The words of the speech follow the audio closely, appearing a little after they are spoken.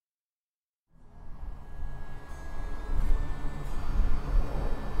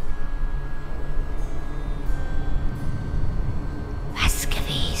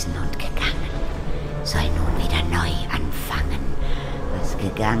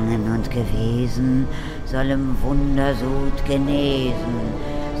gegangen und gewesen, soll im Wundersud genesen,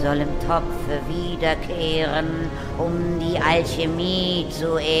 soll im Topfe wiederkehren, um die Alchemie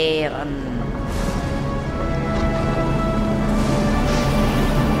zu ehren.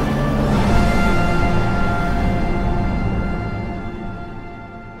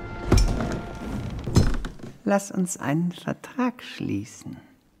 Lass uns einen Vertrag schließen.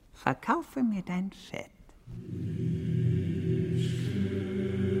 Verkaufe mir dein Fett.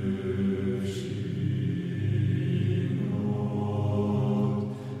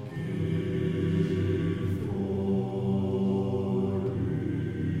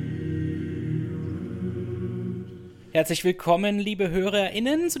 Herzlich willkommen, liebe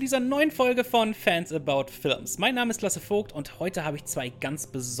HörerInnen, zu dieser neuen Folge von Fans About Films. Mein Name ist Lasse Vogt und heute habe ich zwei ganz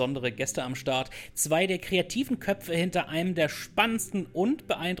besondere Gäste am Start. Zwei der kreativen Köpfe hinter einem der spannendsten und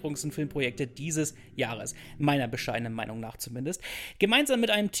beeindruckendsten Filmprojekte dieses Jahres. Meiner bescheidenen Meinung nach zumindest. Gemeinsam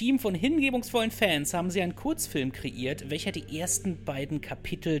mit einem Team von hingebungsvollen Fans haben sie einen Kurzfilm kreiert, welcher die ersten beiden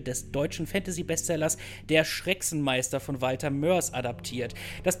Kapitel des deutschen Fantasy-Bestsellers Der Schrecksenmeister von Walter Mörs adaptiert.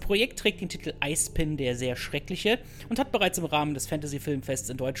 Das Projekt trägt den Titel Eisspin, der sehr Schreckliche, und hat bereits im Rahmen des Fantasy-Filmfests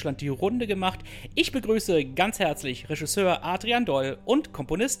in Deutschland die Runde gemacht. Ich begrüße ganz herzlich Regisseur Adrian und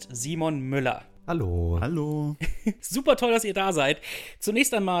Komponist Simon Müller. Hallo. Hallo. Super toll, dass ihr da seid.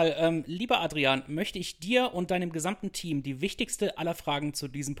 Zunächst einmal, lieber Adrian, möchte ich dir und deinem gesamten Team die wichtigste aller Fragen zu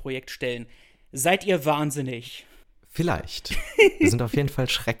diesem Projekt stellen. Seid ihr wahnsinnig? Vielleicht. Wir sind auf jeden Fall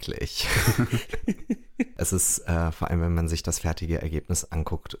schrecklich. Es ist vor allem, wenn man sich das fertige Ergebnis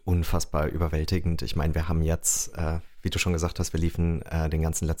anguckt, unfassbar überwältigend. Ich meine, wir haben jetzt, wie du schon gesagt hast, wir liefen den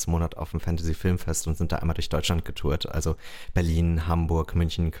ganzen letzten Monat auf dem Fantasy-Filmfest und sind da einmal durch Deutschland getourt. Also Berlin, Hamburg,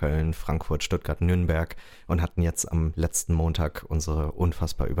 München, Köln, Frankfurt, Stuttgart, Nürnberg und hatten jetzt am letzten Montag unsere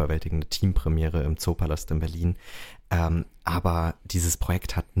unfassbar überwältigende Teampremiere im Zoopalast in Berlin. Aber dieses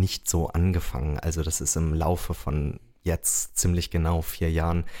Projekt hat nicht so angefangen. Also das ist im Laufe von jetzt ziemlich genau 4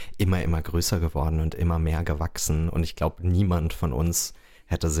 Jahren immer größer geworden und immer mehr gewachsen. Und ich glaube, niemand von uns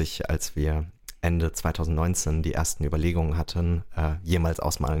hätte sich, als wir Ende 2019 die ersten Überlegungen hatten, jemals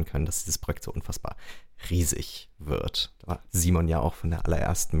ausmalen können, dass dieses Projekt so unfassbar riesig wird. Da war Simon ja auch von der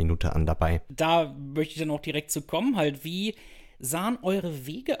allerersten Minute an dabei. Da möchte ich dann auch direkt zu kommen, wie sahen eure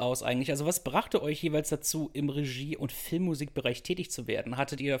Wege aus eigentlich? Also was brachte euch jeweils dazu, im Regie- und Filmmusikbereich tätig zu werden?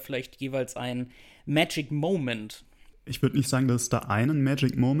 Hattet ihr vielleicht jeweils einen Magic Moment? Ich würde nicht sagen, dass es da einen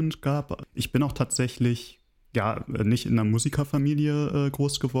Magic Moment gab. Ich bin auch tatsächlich nicht in einer Musikerfamilie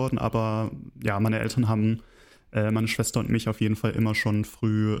groß geworden, aber ja, meine Eltern haben meine Schwester und mich auf jeden Fall immer schon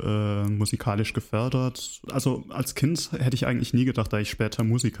früh musikalisch gefördert. Also als Kind hätte ich eigentlich nie gedacht, dass ich später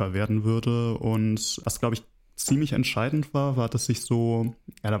Musiker werden würde. Und was, glaube ich, ziemlich entscheidend war, dass ich so,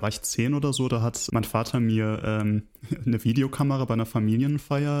 da war ich 10 oder so, da hat mein Vater mir eine Videokamera bei einer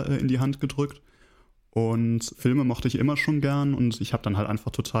Familienfeier in die Hand gedrückt. Und Filme mochte ich immer schon gern und ich habe dann halt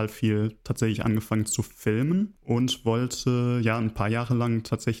einfach total viel tatsächlich angefangen zu filmen und wollte ein paar Jahre lang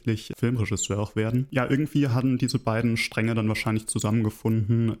tatsächlich Filmregisseur auch werden. Ja, irgendwie hatten diese beiden Stränge dann wahrscheinlich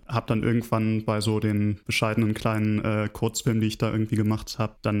zusammengefunden. Habe dann irgendwann bei so den bescheidenen kleinen Kurzfilmen, die ich da irgendwie gemacht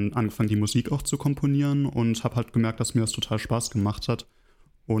habe, dann angefangen, die Musik auch zu komponieren und habe halt gemerkt, dass mir das total Spaß gemacht hat.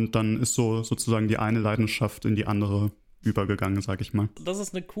 Und dann ist so sozusagen die eine Leidenschaft in die andere übergegangen, sag ich mal. Das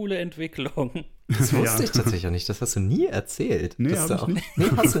ist eine coole Entwicklung. Das wusste ich tatsächlich auch nicht. Das hast du nie erzählt. Nee, hab ich nicht. Nee,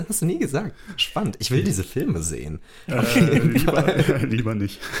 hast du nie gesagt. Spannend. Ich will diese Filme sehen. Lieber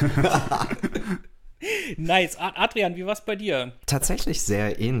nicht. Nice. Adrian, wie war's bei dir? Tatsächlich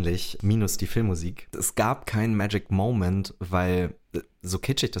sehr ähnlich, minus die Filmmusik. Es gab keinen Magic Moment, weil, so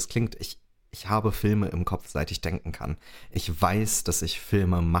kitschig das klingt, ich habe Filme im Kopf, seit ich denken kann. Ich weiß, dass ich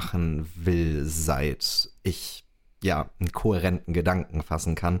Filme machen will, seit ich einen kohärenten Gedanken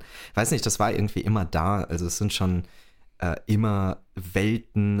fassen kann. Weiß nicht, das war irgendwie immer da. Also es sind schon immer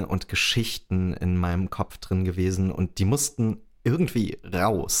Welten und Geschichten in meinem Kopf drin gewesen und die mussten irgendwie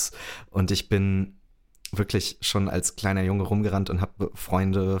raus. Und ich bin wirklich schon als kleiner Junge rumgerannt und habe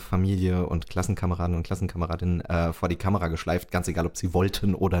Freunde, Familie und Klassenkameraden und Klassenkameradinnen vor die Kamera geschleift, ganz egal, ob sie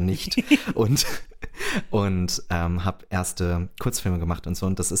wollten oder nicht. und habe erste Kurzfilme gemacht und so.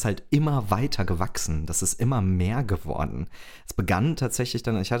 Und das ist halt immer weiter gewachsen. Das ist immer mehr geworden. Es begann tatsächlich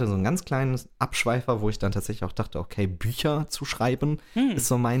dann, ich hatte so einen ganz kleinen Abschweifer, wo ich dann tatsächlich auch dachte, okay, Bücher zu schreiben ist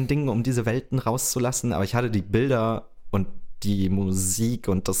so mein Ding, um diese Welten rauszulassen. Aber ich hatte die Bilder und die Musik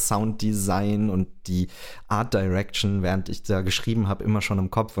und das Sounddesign und die Art Direction, während ich da geschrieben habe, immer schon im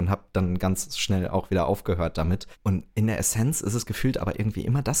Kopf und habe dann ganz schnell auch wieder aufgehört damit. Und in der Essenz ist es gefühlt aber irgendwie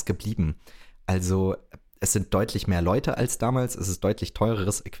immer das geblieben. Also es sind deutlich mehr Leute als damals, es ist deutlich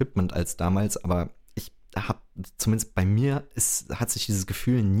teureres Equipment als damals, aber zumindest bei mir hat sich dieses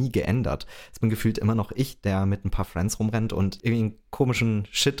Gefühl nie geändert. Es bin gefühlt immer noch ich, der mit ein paar Friends rumrennt und irgendwie einen komischen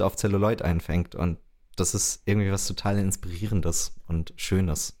Shit auf Celluloid einfängt. Und das ist irgendwie was total Inspirierendes und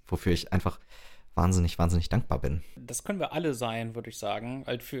Schönes, wofür ich einfach wahnsinnig, wahnsinnig dankbar bin. Das können wir alle sein, würde ich sagen.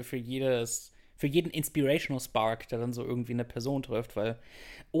 Halt für jeden Inspirational Spark, der dann so irgendwie eine Person trifft, weil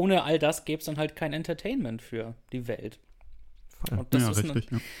ohne all das gäbe es dann halt kein Entertainment für die Welt. Und das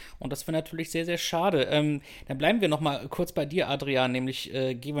und das wäre natürlich sehr, sehr schade. Dann bleiben wir noch mal kurz bei dir, Adrian, nämlich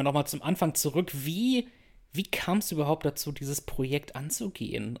gehen wir noch mal zum Anfang zurück. Wie kam es überhaupt dazu, dieses Projekt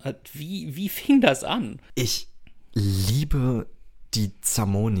anzugehen? Wie fing das an? Ich liebe die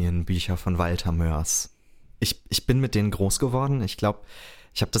Zamonien-Bücher von Walter Mörs. Ich bin mit denen groß geworden. Ich glaube,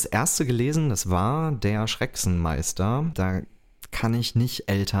 ich habe das erste gelesen, das war der Schrecksenmeister. Da kann ich nicht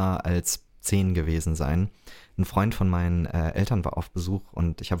älter als 10 gewesen sein. Ein Freund von meinen Eltern war auf Besuch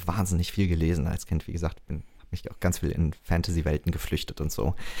und ich habe wahnsinnig viel gelesen als Kind. Wie gesagt, habe mich auch ganz viel in Fantasy-Welten geflüchtet und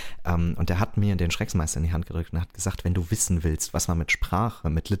so. Und der hat mir den Schrecksmeister in die Hand gedrückt und hat gesagt, wenn du wissen willst, was man mit Sprache,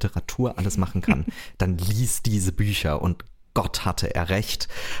 mit Literatur alles machen kann, dann lies diese Bücher. Und Gott hatte er recht.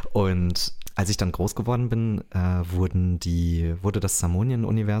 Und als ich dann groß geworden bin, wurde das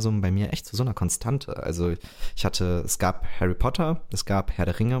Zamonien-Universum bei mir echt zu so einer Konstante. Also es gab Harry Potter, es gab Herr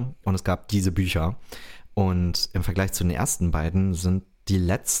der Ringe und es gab diese Bücher. Und im Vergleich zu den ersten beiden sind die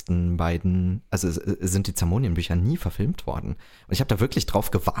letzten beiden, also sind die Zamonien-Bücher nie verfilmt worden. Und ich habe da wirklich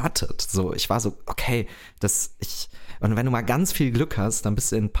drauf gewartet. So, ich war so, okay, und wenn du mal ganz viel Glück hast, dann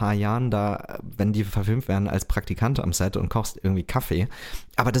bist du in ein paar Jahren da, wenn die verfilmt werden, als Praktikant am Set und kochst irgendwie Kaffee.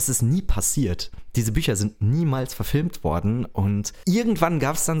 Aber das ist nie passiert. Diese Bücher sind niemals verfilmt worden. Und irgendwann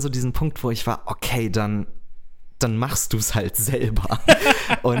gab es dann so diesen Punkt, wo ich war, okay, dann machst du es halt selber.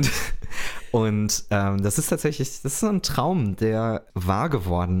 Und das ist so ein Traum, der wahr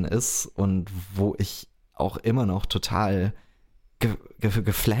geworden ist und wo ich auch immer noch total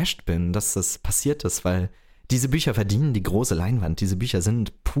geflasht bin, dass das passiert ist, weil diese Bücher verdienen die große Leinwand. Diese Bücher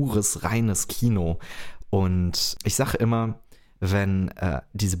sind pures, reines Kino. Und ich sage immer, wenn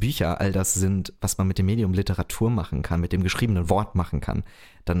diese Bücher all das sind, was man mit dem Medium Literatur machen kann, mit dem geschriebenen Wort machen kann,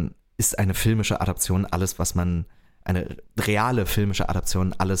 dann ist eine filmische Adaption eine reale filmische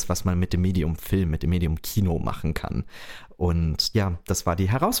Adaption alles, was man mit dem Medium Film, mit dem Medium Kino machen kann. Und ja, das war die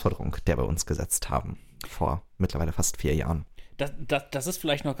Herausforderung, der wir uns gesetzt haben, vor mittlerweile fast 4 Jahren. Das ist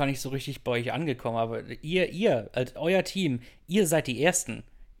vielleicht noch gar nicht so richtig bei euch angekommen, aber ihr, als euer Team, ihr seid die Ersten.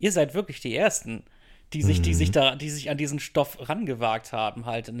 Ihr seid wirklich die Ersten, die sich an diesen Stoff rangewagt haben,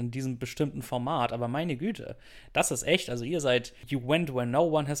 halt in diesem bestimmten Format. Aber meine Güte, das ist echt, also ihr seid, you went where no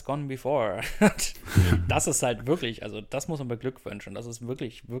one has gone before. Das ist halt wirklich, also das muss man beglückwünschen. Das ist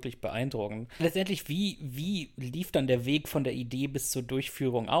wirklich, wirklich beeindruckend. Letztendlich, wie lief dann der Weg von der Idee bis zur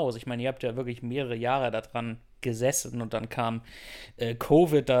Durchführung aus? Ich meine, ihr habt ja wirklich mehrere Jahre daran gesessen und dann kam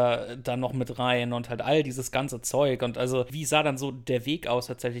Covid da noch mit rein und halt all dieses ganze Zeug. Und also, wie sah dann so der Weg aus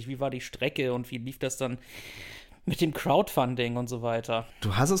tatsächlich? Wie war die Strecke und wie lief das dann mit dem Crowdfunding und so weiter?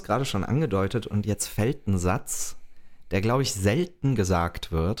 Du hast es gerade schon angedeutet und jetzt fällt ein Satz, der, glaube ich, selten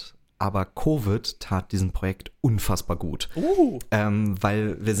gesagt wird, aber Covid tat diesem Projekt unfassbar gut.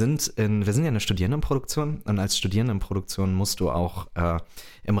 Weil wir sind ja eine Studierendenproduktion und als Studierendenproduktion musst du auch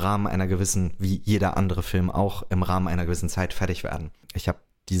im Rahmen einer gewissen, wie jeder andere Film auch, im Rahmen einer gewissen Zeit fertig werden. Ich habe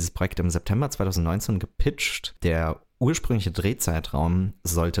dieses Projekt im September 2019 gepitcht. Der ursprüngliche Drehzeitraum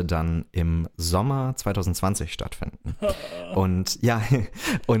sollte dann im Sommer 2020 stattfinden. Und ja,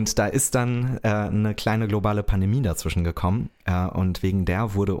 und da ist dann eine kleine globale Pandemie dazwischen gekommen. Und wegen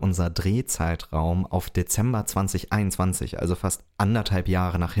der wurde unser Drehzeitraum auf Dezember 2021, also fast 1,5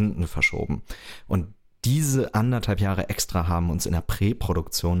 Jahre nach hinten verschoben. Und diese 1,5 Jahre extra haben uns in der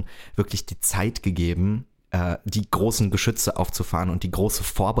Präproduktion wirklich die Zeit gegeben, die großen Geschütze aufzufahren und die große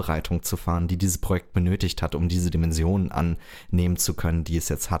Vorbereitung zu fahren, die dieses Projekt benötigt hat, um diese Dimensionen annehmen zu können, die es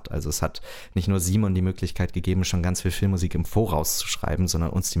jetzt hat. Also es hat nicht nur Simon die Möglichkeit gegeben, schon ganz viel Filmmusik im Voraus zu schreiben,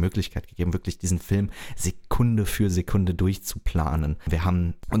 sondern uns die Möglichkeit gegeben, wirklich diesen Film Sekunde für Sekunde durchzuplanen. Wir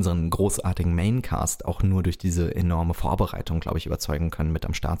haben unseren großartigen Maincast auch nur durch diese enorme Vorbereitung, glaube ich, überzeugen können, mit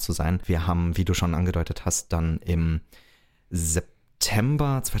am Start zu sein. Wir haben, wie du schon angedeutet hast, dann im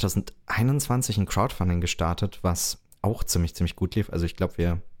September 2021 ein Crowdfunding gestartet, was auch ziemlich gut lief. Also ich glaube,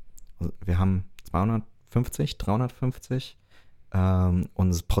 wir haben 350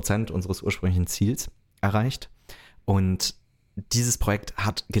 Prozent unseres ursprünglichen Ziels erreicht. Und dieses Projekt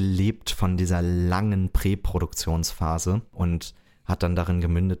hat gelebt von dieser langen Präproduktionsphase und hat dann darin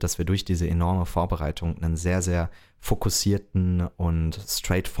gemündet, dass wir durch diese enorme Vorbereitung einen sehr, sehr fokussierten und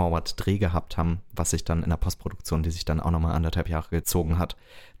straightforward Dreh gehabt haben, was sich dann in der Postproduktion, die sich dann auch nochmal 1,5 Jahre gezogen hat,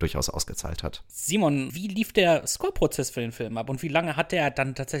 durchaus ausgezahlt hat. Simon, wie lief der Score-Prozess für den Film ab und wie lange hat der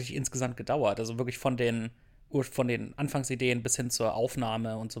dann tatsächlich insgesamt gedauert? Also wirklich von den Anfangsideen bis hin zur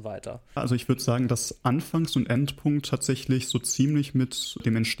Aufnahme und so weiter. Also ich würde sagen, dass Anfangs- und Endpunkt tatsächlich so ziemlich mit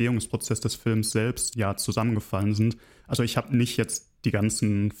dem Entstehungsprozess des Films selbst zusammengefallen sind. Also ich habe nicht jetzt die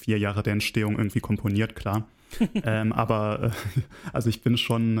ganzen 4 Jahre der Entstehung irgendwie komponiert, klar. Aber ich bin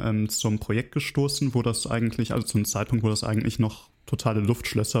schon zum Projekt gestoßen, wo das eigentlich, also zu einem Zeitpunkt, wo das eigentlich noch totale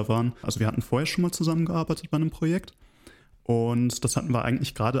Luftschlösser waren. Also wir hatten vorher schon mal zusammengearbeitet bei einem Projekt und das hatten wir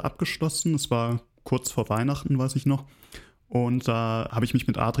eigentlich gerade abgeschlossen. Es war kurz vor Weihnachten, weiß ich noch. Und da habe ich mich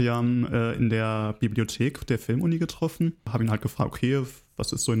mit Adrian in der Bibliothek der Filmuni getroffen. Habe ihn halt gefragt, okay,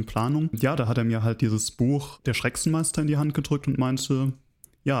 was ist so in Planung? Ja, da hat er mir halt dieses Buch Der Schrecksenmeister in die Hand gedrückt und meinte,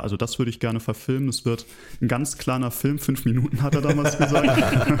 ja, also das würde ich gerne verfilmen. Es wird ein ganz kleiner Film, 5 Minuten hat er damals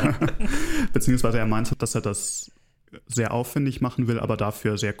gesagt. Beziehungsweise er meinte, dass er das sehr aufwendig machen will, aber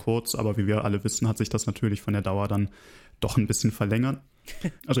dafür sehr kurz. Aber wie wir alle wissen, hat sich das natürlich von der Dauer dann doch ein bisschen verlängert.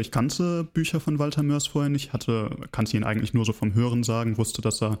 Also ich kannte Bücher von Walter Mörs vorher nicht, kannte ihn eigentlich nur so vom Hörensagen, ich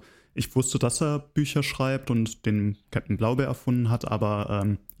wusste, dass er Bücher schreibt und den Captain Blaubeer erfunden hat, aber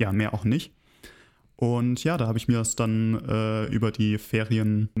mehr auch nicht. Und ja, da habe ich mir das dann über die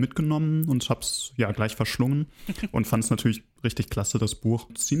Ferien mitgenommen und habe es gleich verschlungen und fand es natürlich richtig klasse, das Buch.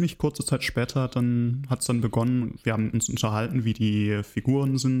 Ziemlich kurze Zeit später hat es dann begonnen. Wir haben uns unterhalten, wie die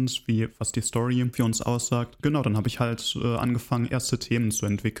Figuren sind, was die Story für uns aussagt. Genau, dann habe ich halt angefangen, erste Themen zu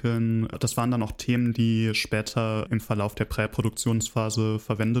entwickeln. Das waren dann auch Themen, die später im Verlauf der Präproduktionsphase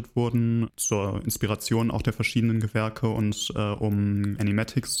verwendet wurden, zur Inspiration auch der verschiedenen Gewerke und um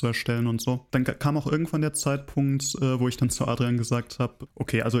Animatics zu erstellen und so. Dann kam auch irgendwann der Zeitpunkt, wo ich dann zu Adrian gesagt habe,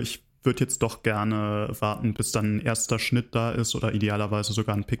 okay, also ich würde jetzt doch gerne warten, bis dann ein erster Schnitt da ist oder idealerweise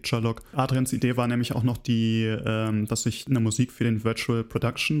sogar ein Picture-Log. Adrians Idee war nämlich auch noch dass ich eine Musik für den Virtual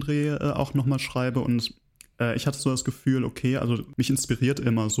Production Dreh auch nochmal schreibe und ich hatte so das Gefühl, okay, also mich inspiriert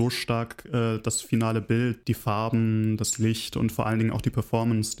immer so stark das finale Bild, die Farben, das Licht und vor allen Dingen auch die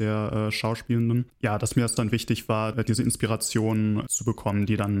Performance der Schauspielenden. Ja, dass mir das dann wichtig war, diese Inspiration zu bekommen,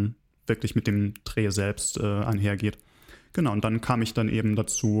 die dann wirklich mit dem Dreh selbst einhergeht. Genau, und dann kam ich dann eben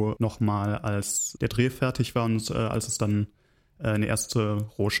dazu nochmal, als der Dreh fertig war und als es dann eine erste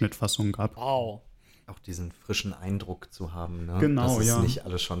Rohschnittfassung gab. Wow. Auch diesen frischen Eindruck zu haben, ne? Genau, dass es nicht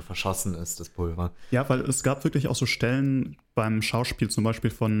alles schon verschossen ist, das Pulver. Ja, weil es gab wirklich auch so Stellen beim Schauspiel, zum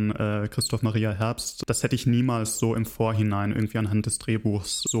Beispiel von Christoph Maria Herbst, das hätte ich niemals so im Vorhinein irgendwie anhand des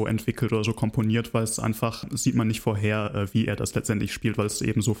Drehbuchs so entwickelt oder so komponiert, weil es einfach, sieht man nicht vorher, wie er das letztendlich spielt, weil es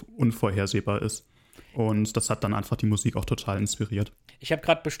eben so unvorhersehbar ist. Und das hat dann einfach die Musik auch total inspiriert. Ich habe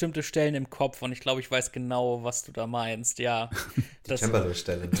gerade bestimmte Stellen im Kopf und ich glaube, ich weiß genau, was du da meinst, ja. Die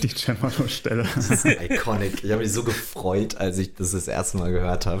Cembalo-Stelle. Die Cembalo-Stelle. Das ist iconic. Ich habe mich so gefreut, als ich das erste Mal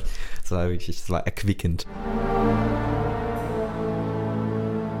gehört habe. Es war erquickend.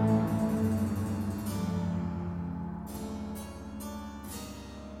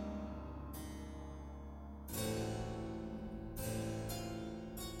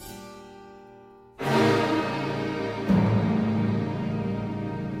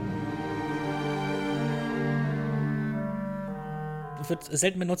 Wird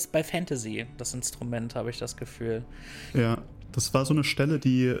selten benutzt bei Fantasy, das Instrument, habe ich das Gefühl. Ja, das war so eine Stelle,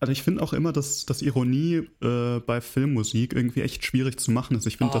 also ich finde auch immer, dass Ironie bei Filmmusik irgendwie echt schwierig zu machen ist.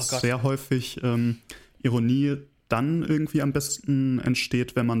 Ich finde, sehr häufig Ironie dann irgendwie am besten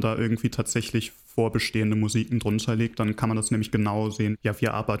entsteht, wenn man da irgendwie tatsächlich vorbestehende Musiken drunter legt. Dann kann man das nämlich genau sehen. Ja,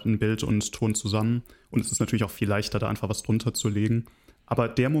 wir arbeiten Bild und Ton zusammen und es ist natürlich auch viel leichter, da einfach was drunter zu legen. Aber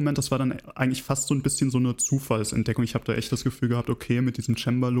der Moment, das war dann eigentlich fast so ein bisschen so eine Zufallsentdeckung. Ich habe da echt das Gefühl gehabt, okay, mit diesem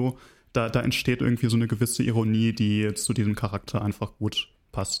Cembalo, da entsteht irgendwie so eine gewisse Ironie, die zu diesem Charakter einfach gut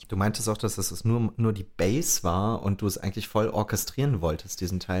passt. Du meintest auch, dass es nur die Bass war und du es eigentlich voll orchestrieren wolltest,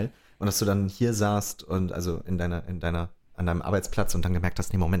 diesen Teil. Und dass du dann hier saßt und also an deinem Arbeitsplatz und dann gemerkt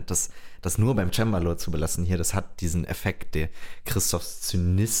hast, nee, Moment, das nur beim Cembalo zu belassen hier, das hat diesen Effekt, der Christophs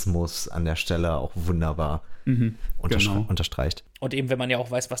Zynismus an der Stelle auch wunderbar unterstreicht. Und eben, wenn man ja auch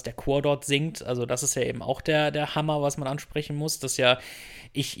weiß, was der Chor dort singt, also das ist ja eben auch der Hammer, was man ansprechen muss. Das ja,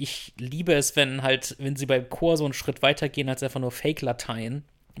 ich liebe es, wenn sie beim Chor so einen Schritt weitergehen als einfach nur Fake-Latein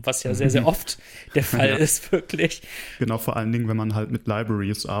Was ja sehr, sehr oft der Fall ist, wirklich. Genau, vor allen Dingen, wenn man halt mit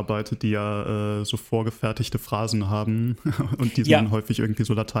Libraries arbeitet, die ja so vorgefertigte Phrasen haben und die sind dann häufig irgendwie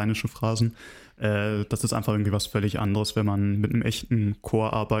so lateinische Phrasen. Das ist einfach irgendwie was völlig anderes, wenn man mit einem echten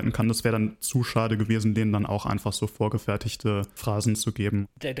Chor arbeiten kann. Das wäre dann zu schade gewesen, denen dann auch einfach so vorgefertigte Phrasen zu geben.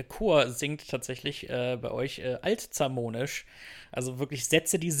 Der Chor singt tatsächlich bei euch altzarmonisch, also wirklich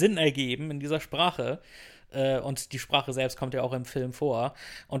Sätze, die Sinn ergeben in dieser Sprache. Und die Sprache selbst kommt ja auch im Film vor.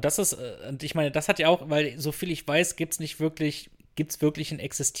 Und das ist, und ich meine, das hat ja auch, weil so viel ich weiß, gibt's wirklich ein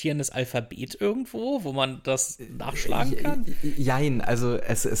existierendes Alphabet irgendwo, wo man das nachschlagen kann? Jein, also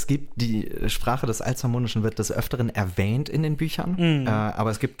es gibt die Sprache des Altzarmonischen wird des Öfteren erwähnt in den Büchern,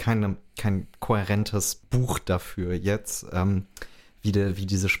 aber es gibt kein kohärentes Buch dafür jetzt, wie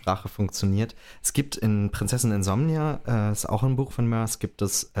diese Sprache funktioniert. Es gibt in Prinzessin Insomnia, ist auch ein Buch von Müller, gibt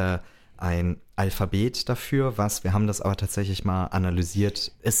es ein Alphabet dafür, wir haben das aber tatsächlich mal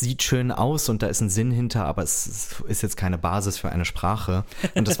analysiert. Es sieht schön aus und da ist ein Sinn hinter, aber es ist jetzt keine Basis für eine Sprache.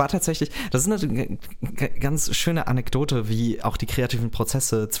 Und das ist eine ganz schöne Anekdote, wie auch die kreativen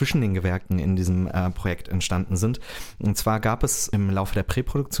Prozesse zwischen den Gewerken in diesem Projekt entstanden sind. Und zwar gab es im Laufe der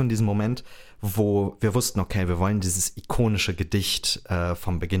Präproduktion diesen Moment, wo wir wussten, okay, wir wollen dieses ikonische Gedicht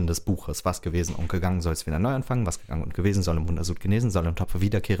vom Beginn des Buches, was gewesen und gegangen soll es wieder neu anfangen, was gegangen und gewesen soll im Wundersud genesen, soll im Topfe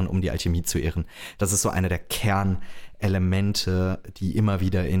wiederkehren, um die Alchemie zu ehren. Das ist so eine der Kernelemente, die immer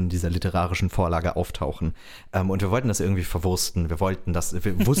wieder in dieser literarischen Vorlage auftauchen. Und wir wollten das irgendwie verwursten. Wir wussten,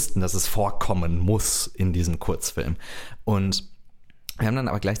 dass es vorkommen muss in diesem Kurzfilm. Und wir haben dann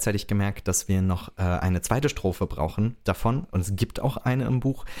aber gleichzeitig gemerkt, dass wir noch eine zweite Strophe brauchen davon. Und es gibt auch eine im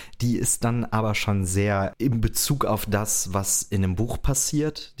Buch. Die ist dann aber schon sehr in Bezug auf das, was in dem Buch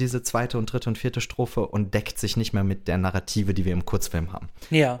passiert, diese zweite und dritte und vierte Strophe, und deckt sich nicht mehr mit der Narrative, die wir im Kurzfilm haben.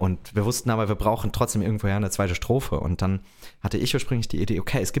 Ja. Und wir wussten aber, wir brauchen trotzdem irgendwo ja eine zweite Strophe. Und dann hatte ich ursprünglich die Idee,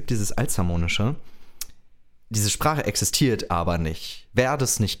 okay, es gibt dieses Altzarmonische. Diese Sprache existiert aber nicht. Wäre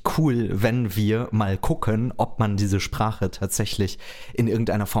das nicht cool, wenn wir mal gucken, ob man diese Sprache tatsächlich in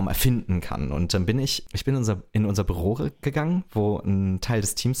irgendeiner Form erfinden kann? Und dann bin ich in unser Büro gegangen, wo ein Teil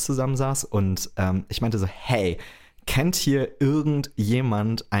des Teams zusammensaß, und ich meinte so, hey, kennt hier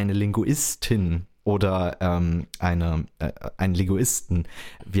irgendjemand eine Linguistin oder einen Linguisten?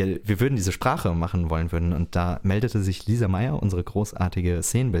 Wir würden diese Sprache machen wollen würden. Und da meldete sich Lisa Meyer, unsere großartige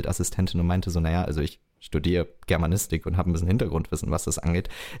Szenenbildassistentin, und meinte so, naja, also ich studiere Germanistik und habe ein bisschen Hintergrundwissen, was das angeht.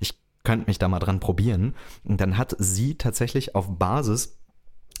 Ich könnte mich da mal dran probieren. Und dann hat sie tatsächlich auf Basis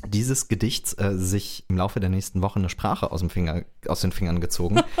dieses Gedichts sich im Laufe der nächsten Woche eine Sprache aus den Fingern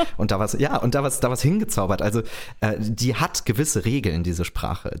gezogen und da was hingezaubert. Also die hat gewisse Regeln, diese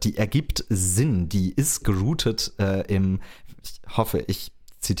Sprache. Die ergibt Sinn. Die ist geroutet ich hoffe, ich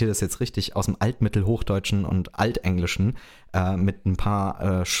zitiere das jetzt richtig, aus dem Altmittelhochdeutschen und Altenglischen mit ein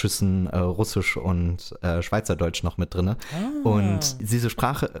paar Schüssen Russisch und Schweizerdeutsch noch mit drin. Und diese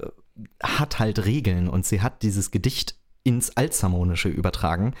Sprache hat halt Regeln, und sie hat dieses Gedicht ins Altzarmonische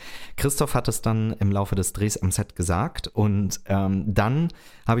übertragen. Christoph hat es dann im Laufe des Drehs am Set gesagt, und dann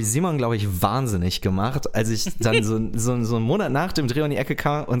habe ich Simon, glaube ich, wahnsinnig gemacht, als ich dann so einen Monat nach dem Dreh um die Ecke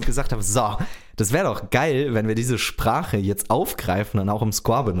kam und gesagt habe, so, das wäre doch geil, wenn wir diese Sprache jetzt aufgreifen und auch im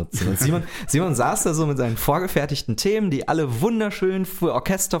Score benutzen. Und Simon saß da so mit seinen vorgefertigten Themen, die alle wunderschön für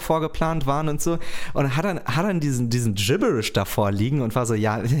Orchester vorgeplant waren und so, und hat dann diesen Gibberish davor liegen und war so,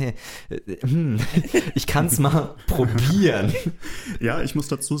 ja, ich kann es mal probieren. Ja, ich muss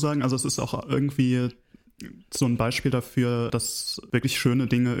dazu sagen, also es ist auch irgendwie so ein Beispiel dafür, dass wirklich schöne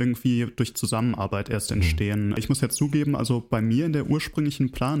Dinge irgendwie durch Zusammenarbeit erst entstehen. Ich muss ja zugeben, also bei mir in der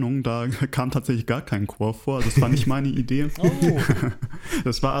ursprünglichen Planung, da kam tatsächlich gar kein Chor vor. Also das war nicht meine Idee.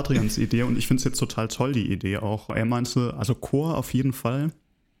 Das war Adrians Idee, und ich finde es jetzt total toll, die Idee auch. Er meinte, also Chor auf jeden Fall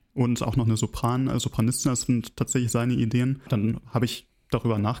und auch noch eine Sopranistin, das sind tatsächlich seine Ideen. Dann habe ich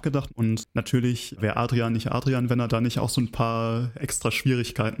darüber nachgedacht, und natürlich wäre Adrian nicht Adrian, wenn er da nicht auch so ein paar extra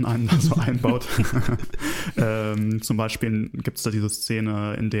Schwierigkeiten einbaut. Zum Beispiel gibt es da diese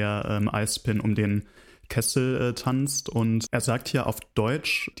Szene, in der Eisspin um den Kessel tanzt, und er sagt hier auf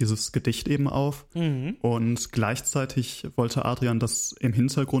Deutsch dieses Gedicht eben auf, und gleichzeitig wollte Adrian das im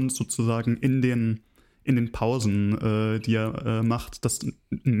Hintergrund sozusagen in den Pausen, die er macht, dass ein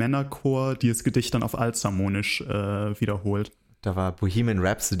Männerchor dieses Gedicht dann auf Altzarmonisch wiederholt. Da war Bohemian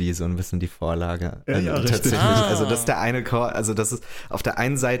Rhapsody so ein bisschen die Vorlage. Ja, tatsächlich. Ah. Also das ist der eine Chor, also das ist auf der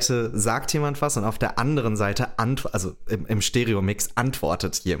einen Seite sagt jemand was und auf der anderen Seite also im Stereomix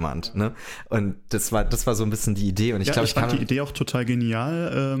antwortet jemand. Ne? Und das war so ein bisschen die Idee. Und ich glaube, ich fand die Idee auch total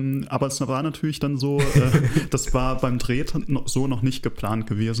genial, aber es war natürlich dann so, das war beim Dreh so noch nicht geplant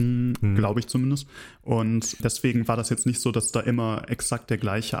gewesen, glaube ich zumindest. Und deswegen war das jetzt nicht so, dass da immer exakt der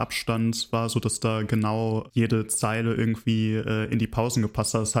gleiche Abstand war, so dass da genau jede Zeile irgendwie in die Pausen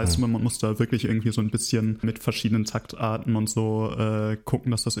gepasst hat. Das heißt, man muss da wirklich irgendwie so ein bisschen mit verschiedenen Taktarten und so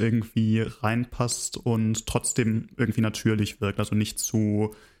gucken, dass das irgendwie reinpasst und trotzdem irgendwie natürlich wirkt, also nicht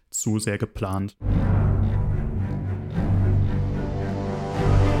zu sehr geplant.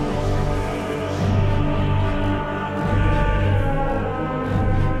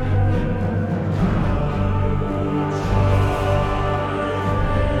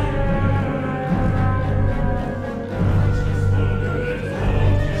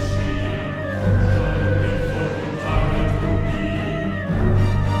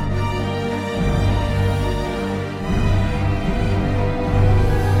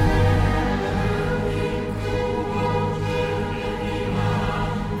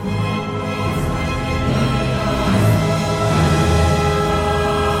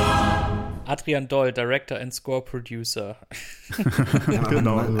 Adrian Doll, Director and Score Producer.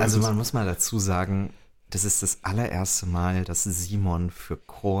 Genau. Man muss mal dazu sagen, das ist das allererste Mal, dass Simon für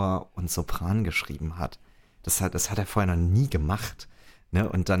Chor und Sopran geschrieben hat. Das hat er vorher noch nie gemacht. Ne?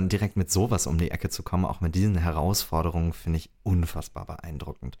 Und dann direkt mit sowas um die Ecke zu kommen, auch mit diesen Herausforderungen, finde ich unfassbar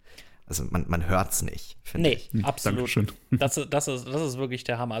beeindruckend. Also man hört es nicht, finde ich. Absolut. Dankeschön. Das ist wirklich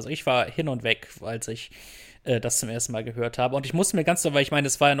der Hammer. Also ich war hin und weg, als ich das zum ersten Mal gehört habe. Und ich musste mir ganz so, weil ich meine,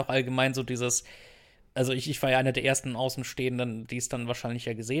 es war ja noch allgemein so dieses, also ich war ja einer der ersten Außenstehenden, die es dann wahrscheinlich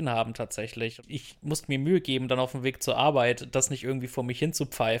ja gesehen haben tatsächlich. Ich musste mir Mühe geben, dann auf dem Weg zur Arbeit, das nicht irgendwie vor mich hin zu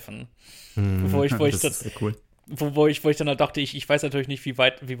pfeifen. Das ist sehr cool. Wo ich dann halt dachte, ich weiß natürlich nicht, wie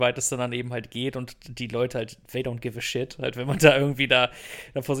weit es dann eben halt geht und die Leute halt, they don't give a shit, halt, wenn man da irgendwie da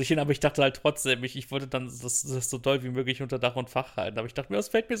vor sich hin, aber ich dachte halt trotzdem, ich wollte dann das so doll wie möglich unter Dach und Fach halten, aber ich dachte mir, das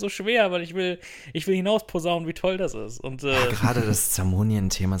fällt mir so schwer, weil ich will hinaus posaunen, wie toll das ist. Und gerade das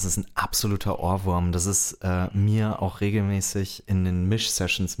Zermonien-Thema, das ist ein absoluter Ohrwurm, das ist mir auch regelmäßig in den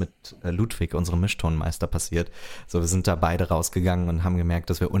Misch-Sessions mit Ludwig, unserem Mischtonmeister, passiert. So, wir sind da beide rausgegangen und haben gemerkt,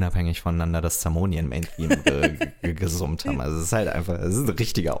 dass wir unabhängig voneinander das Zermonien-Main-Theme gesummt haben. Also es ist halt einfach, es ist ein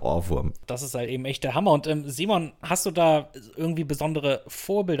richtiger Ohrwurm. Das ist halt eben echt der Hammer. Und Simon, hast du da irgendwie besondere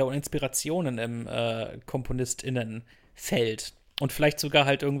Vorbilder und Inspirationen im KomponistInnenfeld? Und vielleicht sogar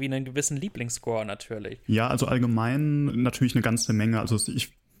halt irgendwie einen gewissen Lieblingsscore natürlich. Ja, also allgemein natürlich eine ganze Menge. Also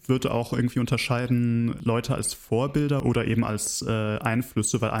ich würde auch irgendwie unterscheiden, Leute als Vorbilder oder eben als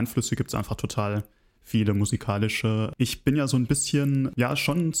Einflüsse, weil Einflüsse gibt es einfach total viele musikalische. Ich bin ja so ein bisschen, ja,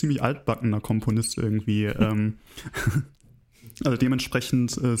 schon ein ziemlich altbackener Komponist irgendwie. Also dementsprechend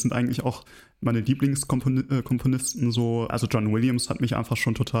sind eigentlich auch meine Lieblingskomponisten so, also John Williams hat mich einfach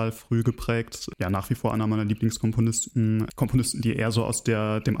schon total früh geprägt. Ja, nach wie vor einer meiner Lieblingskomponisten. Komponisten, die eher so aus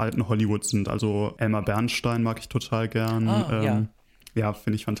dem alten Hollywood sind. Also Elmer Bernstein mag ich total gern. Ja,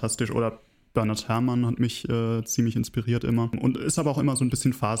 finde ich fantastisch. Oder Bernard Herrmann hat mich ziemlich inspiriert immer und ist aber auch immer so ein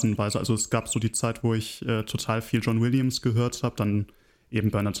bisschen phasenweise. Also es gab so die Zeit, wo ich total viel John Williams gehört habe, dann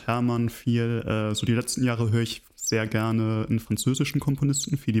eben Bernard Herrmann viel. So die letzten Jahre höre ich sehr gerne einen französischen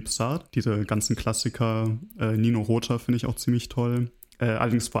Komponisten, Philippe Sard. Diese ganzen Klassiker, Nino Rota finde ich auch ziemlich toll.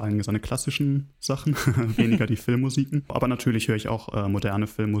 Allerdings vor allem seine klassischen Sachen, weniger die Filmmusiken. Aber natürlich höre ich auch moderne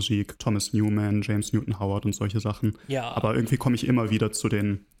Filmmusik, Thomas Newman, James Newton Howard und solche Sachen. Ja. Aber irgendwie komme ich immer wieder zu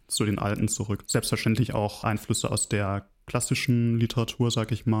den Alten zurück. Selbstverständlich auch Einflüsse aus der klassischen Literatur,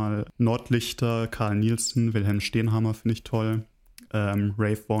 sag ich mal. Nordlichter, Carl Nielsen, Wilhelm Steenhammer finde ich toll.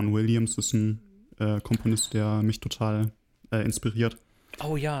 Ralph Vaughan Williams ist ein Komponist, der mich total inspiriert.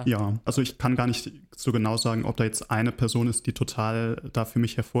 Oh ja. Ja, also ich kann gar nicht so genau sagen, ob da jetzt eine Person ist, die total da für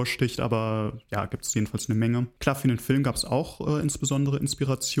mich hervorsticht, aber ja, gibt es jedenfalls eine Menge. Klar, für den Film gab es auch insbesondere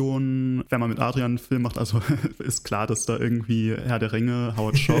Inspirationen. Wenn man mit Adrian einen Film macht, also ist klar, dass da irgendwie Herr der Ringe,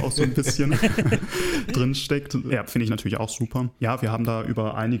 Howard Shaw auch so ein bisschen drin steckt. Ja, finde ich natürlich auch super. Ja, wir haben da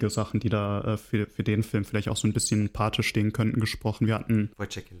über einige Sachen, die da für den Film vielleicht auch so ein bisschen Pate stehen könnten, gesprochen. Wir hatten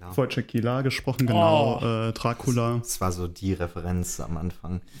Wojciech Kilar gesprochen, genau, Dracula. Das war so die Referenz am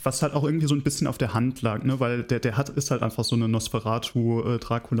Anfang. Was halt auch irgendwie so ein bisschen auf der Hand lag, ne? Weil der ist halt einfach so eine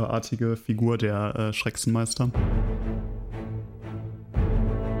Nosferatu-Dracula-artige Figur, der Schrecksenmeister.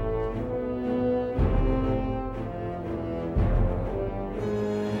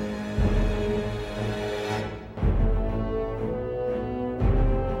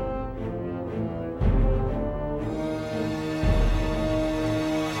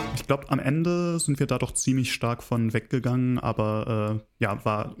 glaube, am Ende sind wir da doch ziemlich stark von weggegangen, aber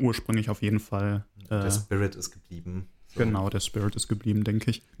war ursprünglich auf jeden Fall. Der Spirit ist geblieben. So. Genau, der Spirit ist geblieben,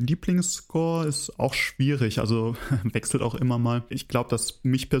 denke ich. Lieblingsscore ist auch schwierig, also wechselt auch immer mal. Ich glaube, dass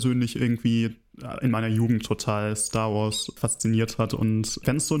mich persönlich irgendwie in meiner Jugend total Star Wars fasziniert hat. Und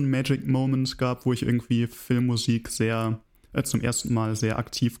wenn es so einen Magic Moment gab, wo ich irgendwie Filmmusik zum ersten Mal sehr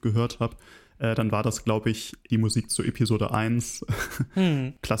aktiv gehört habe, dann war das, glaube ich, die Musik zu Episode 1.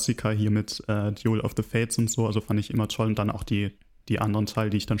 Klassiker hier mit Duel of the Fates und so, also fand ich immer toll. Und dann auch die anderen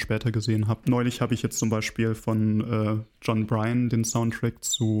Teile, die ich dann später gesehen habe. Neulich habe ich jetzt zum Beispiel von John Bryan den Soundtrack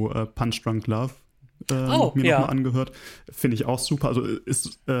zu Punch Drunk Love mir nochmal angehört. Finde ich auch super. Also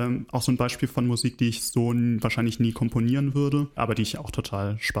ist auch so ein Beispiel von Musik, die ich so wahrscheinlich nie komponieren würde, aber die ich auch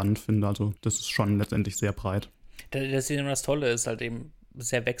total spannend finde. Also das ist schon letztendlich sehr breit. Das Tolle ist halt eben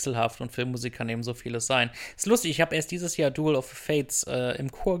sehr wechselhaft und Filmmusik kann eben so vieles sein. Ist lustig, ich habe erst dieses Jahr Duel of the Fates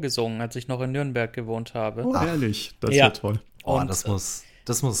im Chor gesungen, als ich noch in Nürnberg gewohnt habe. Oh, ehrlich, das ist ja toll. Oh, und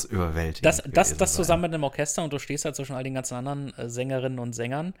das muss überwältigend das zusammen mit einem Orchester und du stehst halt zwischen all den ganzen anderen Sängerinnen und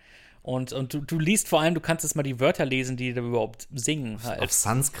Sängern und du liest vor allem, du kannst jetzt mal die Wörter lesen, die da überhaupt singen halt. Auf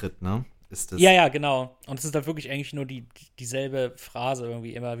Sanskrit, ne? Ist das? Ja, genau. Und es ist halt wirklich eigentlich nur dieselbe Phrase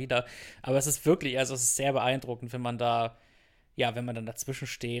irgendwie immer wieder. Aber es ist wirklich, also es ist sehr beeindruckend, wenn man dann dazwischen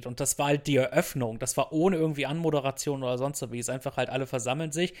steht. Und das war halt die Eröffnung. Das war ohne irgendwie Anmoderation oder sonst so wie. Es einfach halt alle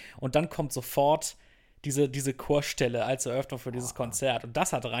versammeln sich und dann kommt sofort diese Chorstelle als Eröffnung für dieses Konzert. Und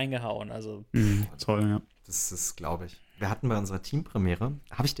das hat reingehauen. Also toll, ja. Das ist, glaube ich. Wir hatten bei unserer Teampremiere,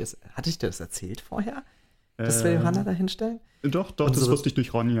 hatte ich dir das erzählt vorher? Dass wir Johanna da hinstellen? Doch, das wusste ich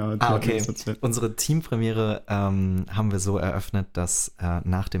durch Ronja. Okay. Unsere Teampremiere haben wir so eröffnet, dass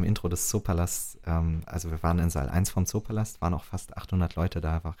nach dem Intro des Zoopalasts, also wir waren in Saal 1 vom Zoopalast, waren auch fast 800 Leute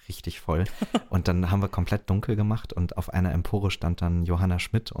da, war richtig voll. Und dann haben wir komplett dunkel gemacht und auf einer Empore stand dann Johanna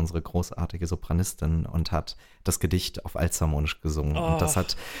Schmidt, unsere großartige Sopranistin, und hat das Gedicht auf Altharmonisch gesungen. Oh. Und das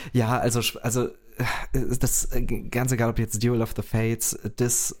hat, das ganz egal, ob jetzt Duel of the Fates,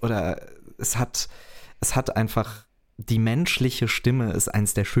 es hat einfach, die menschliche Stimme ist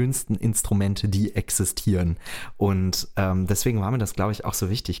eines der schönsten Instrumente, die existieren. Und deswegen war mir das, glaube ich, auch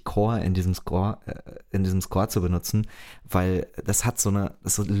so wichtig, Chor in diesem Score zu benutzen, weil das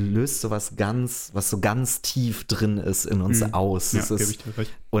löst was so ganz tief drin ist in uns aus. Ja, gebe ich dir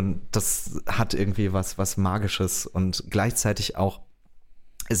recht. Und das hat irgendwie was Magisches und gleichzeitig auch,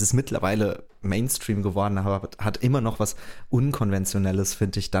 es ist mittlerweile Mainstream geworden, aber hat immer noch was Unkonventionelles,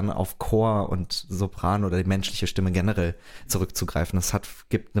 finde ich, dann auf Chor und Sopran oder die menschliche Stimme generell zurückzugreifen. Das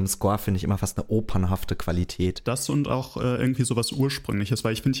gibt einem Score, finde ich, immer fast eine opernhafte Qualität. Das und auch irgendwie sowas Ursprüngliches,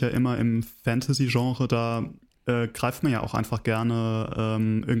 weil ich finde ja immer im Fantasy-Genre, da greift man ja auch einfach gerne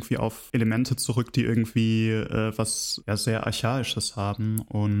irgendwie auf Elemente zurück, die irgendwie was sehr Archaisches haben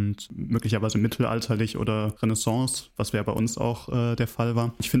und möglicherweise mittelalterlich oder Renaissance, was ja bei uns auch der Fall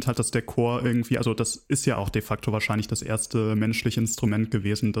war. Ich finde halt, dass der Chor irgendwie, also das ist ja auch de facto wahrscheinlich das erste menschliche Instrument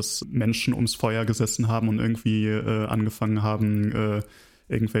gewesen, dass Menschen ums Feuer gesessen haben und irgendwie angefangen haben,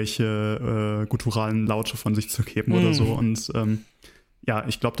 irgendwelche gutturalen Laute von sich zu geben oder so. Und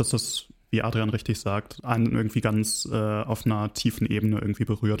ich glaube, dass das, wie Adrian richtig sagt, einen irgendwie ganz auf einer tiefen Ebene irgendwie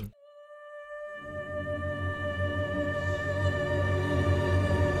berührt.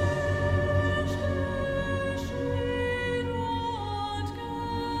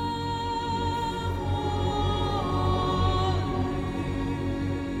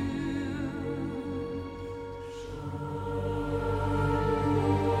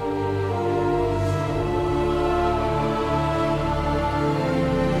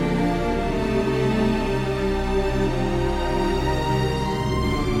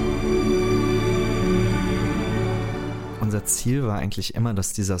 Ziel war eigentlich immer,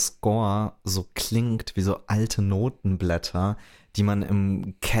 dass dieser Score so klingt wie so alte Notenblätter, die man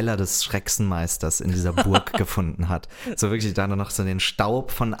im Keller des Schrecksenmeisters in dieser Burg gefunden hat. So wirklich da noch so den Staub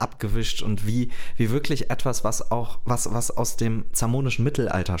von abgewischt und wie wirklich etwas, was aus dem zamonischen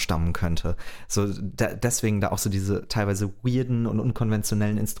Mittelalter stammen könnte. So deswegen da auch so diese teilweise weirden und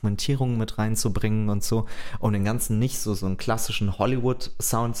unkonventionellen Instrumentierungen mit reinzubringen und so, um den Ganzen nicht so einen klassischen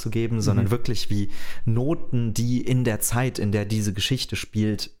Hollywood-Sound zu geben, sondern wirklich wie Noten, die in der Zeit, in der diese Geschichte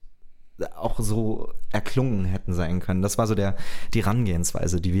spielt, auch so erklungen hätten sein können. Das war so die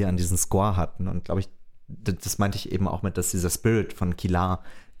Herangehensweise, die wir an diesen Score hatten. Und glaube ich, das meinte ich eben auch mit, dass dieser Spirit von Kilar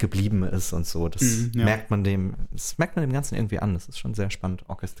geblieben ist und so. Das merkt man dem Ganzen irgendwie an. Das ist schon sehr spannend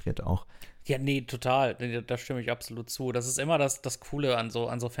orchestriert auch. Ja, nee, total. Da stimme ich absolut zu. Das ist immer das Coole an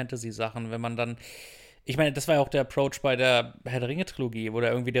so Fantasy-Sachen, wenn man dann, ich meine, das war ja auch der Approach bei der Herr der Ringe-Trilogie, wo da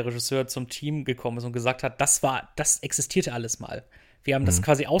irgendwie der Regisseur zum Team gekommen ist und gesagt hat, das existierte alles mal. Wir haben das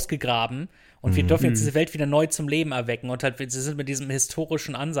quasi ausgegraben und wir dürfen jetzt diese Welt wieder neu zum Leben erwecken. Und halt, sie sind mit diesem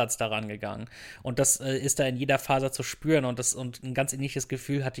historischen Ansatz daran gegangen. Und das ist da in jeder Faser zu spüren. Und ein ganz ähnliches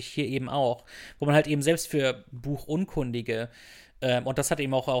Gefühl hatte ich hier eben auch. Wo man halt eben selbst für Buchunkundige, und das hat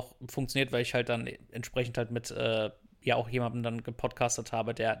eben auch funktioniert, weil ich halt dann entsprechend halt mit ja auch jemanden dann gepodcastet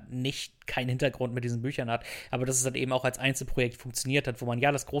habe, der keinen Hintergrund mit diesen Büchern hat, aber dass es dann eben auch als Einzelprojekt funktioniert hat, wo man,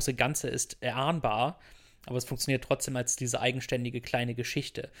 ja, das große Ganze ist erahnbar, aber es funktioniert trotzdem als diese eigenständige kleine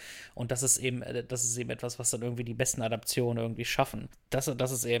Geschichte. Und das ist eben etwas, was dann irgendwie die besten Adaptionen irgendwie schaffen. Das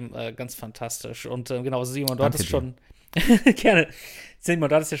ist eben ganz fantastisch. Und genau, Simon, du hattest schon gerne. Simon,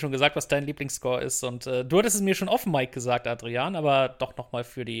 du hattest ja schon gesagt, was dein Lieblingsscore ist. Und du hattest es mir schon offen Mic gesagt, Adrian, aber doch nochmal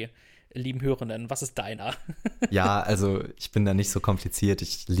für die lieben Hörenden, was ist deiner? Ja, also ich bin da nicht so kompliziert.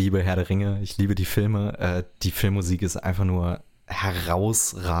 Ich liebe Herr der Ringe, ich liebe die Filme. Die Filmmusik ist einfach nur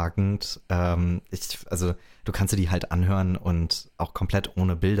herausragend. Also du kannst dir die halt anhören und auch komplett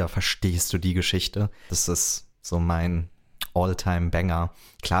ohne Bilder verstehst du die Geschichte. Das ist so mein All-Time-Banger.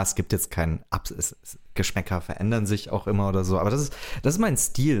 Klar, es gibt jetzt Geschmäcker verändern sich auch immer oder so, aber das ist mein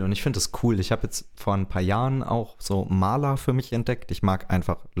Stil und ich finde das cool. Ich habe jetzt vor ein paar Jahren auch so Maler für mich entdeckt. Ich mag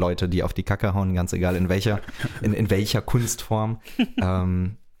einfach Leute, die auf die Kacke hauen, ganz egal in welcher Kunstform.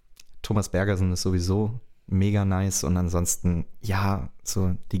 Thomas Bergersen ist sowieso mega nice und ansonsten, ja,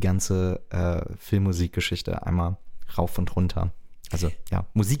 so die ganze Filmmusikgeschichte einmal rauf und runter. Also ja,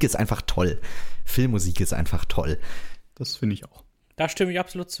 Musik ist einfach toll. Filmmusik ist einfach toll. Das finde ich auch. Da stimme ich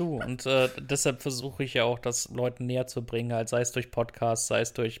absolut zu. Und deshalb versuche ich ja auch, das Leuten näher zu bringen, halt, sei es durch Podcasts, sei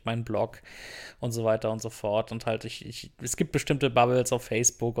es durch meinen Blog und so weiter und so fort. Und halt, es gibt bestimmte Bubbles auf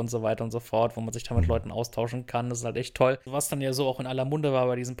Facebook und so weiter und so fort, wo man sich da mit Leuten austauschen kann. Das ist halt echt toll. Was dann ja so auch in aller Munde war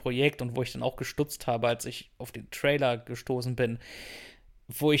bei diesem Projekt und wo ich dann auch gestutzt habe, als ich auf den Trailer gestoßen bin,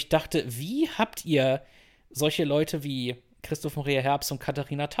 wo ich dachte, wie habt ihr solche Leute wie Christoph Maria Herbst und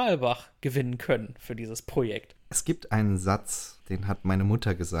Katharina Thalbach gewinnen können für dieses Projekt? Es gibt einen Satz, den hat meine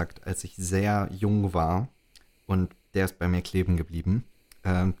Mutter gesagt, als ich sehr jung war und der ist bei mir kleben geblieben.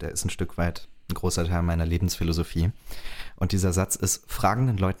 Der ist ein Stück weit ein großer Teil meiner Lebensphilosophie. Und dieser Satz ist,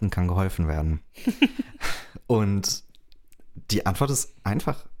 fragenden Leuten kann geholfen werden. Und die Antwort ist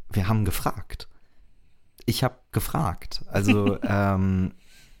einfach, wir haben gefragt. Ich habe gefragt. Also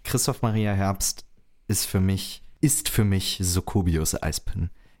Christoph Maria Herbst ist für mich Sokobius Eisspin.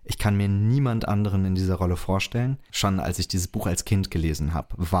 Ich kann mir niemand anderen in dieser Rolle vorstellen. Schon als ich dieses Buch als Kind gelesen habe,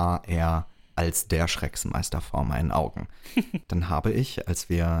 war er als der Schrecksmeister vor meinen Augen. Dann habe ich, als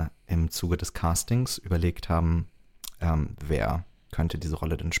wir im Zuge des Castings überlegt haben, wer könnte diese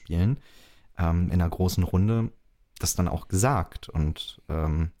Rolle denn spielen, in einer großen Runde das dann auch gesagt und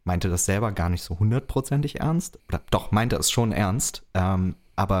meinte das selber gar nicht so 100%ig ernst. Oder doch, meinte es schon ernst.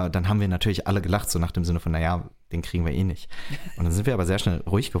 Aber dann haben wir natürlich alle gelacht, so nach dem Sinne von, naja, den kriegen wir eh nicht. Und dann sind wir aber sehr schnell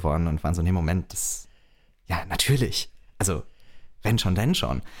ruhig geworden und waren so, nee, Moment, ja, natürlich. Also, wenn schon, denn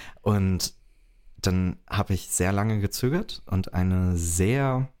schon. Und dann habe ich sehr lange gezögert und eine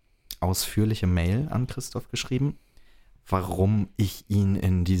sehr ausführliche Mail an Christoph geschrieben, warum ich ihn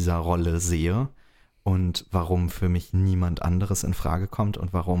in dieser Rolle sehe und warum für mich niemand anderes in Frage kommt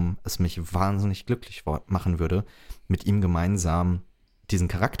und warum es mich wahnsinnig glücklich machen würde, mit ihm gemeinsam diesen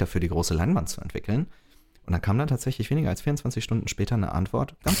Charakter für die große Leinwand zu entwickeln. Und dann kam dann tatsächlich weniger als 24 Stunden später eine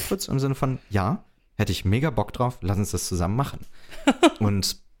Antwort, ganz kurz im Sinne von, ja, hätte ich mega Bock drauf, lass uns das zusammen machen.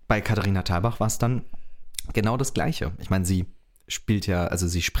 Und bei Katharina Thalbach war es dann genau das Gleiche. Ich meine, sie spricht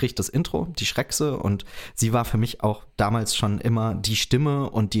das Intro, die Schreckse, und sie war für mich auch damals schon immer die Stimme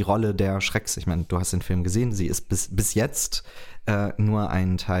und die Rolle der Schrecks. Ich meine, du hast den Film gesehen, sie ist bis jetzt nur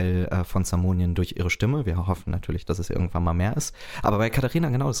ein Teil von Zamonien durch ihre Stimme. Wir hoffen natürlich, dass es irgendwann mal mehr ist. Aber bei Katharina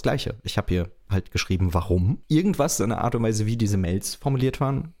genau das Gleiche. Ich habe ihr halt geschrieben, warum. Irgendwas in der Art und Weise, wie diese Mails formuliert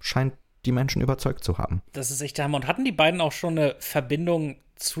waren, scheint die Menschen überzeugt zu haben. Das ist echt der Hammer. Und hatten die beiden auch schon eine Verbindung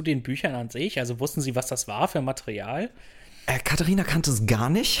zu den Büchern an sich? Also wussten sie, was das war für Material? Katharina kannte es gar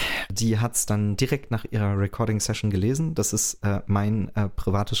nicht. Die hat es dann direkt nach ihrer Recording-Session gelesen. Das ist mein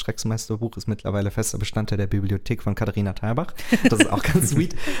privates Schrecksmeisterbuch, ist mittlerweile fester Bestandteil der Bibliothek von Katharina Thalbach. Das ist auch ganz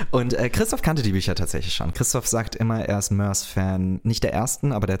sweet. Und Christoph kannte die Bücher tatsächlich schon. Christoph sagt immer, er ist Mörs-Fan, nicht der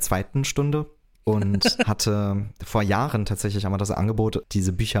ersten, aber der zweiten Stunde. Und hatte vor Jahren tatsächlich einmal das Angebot,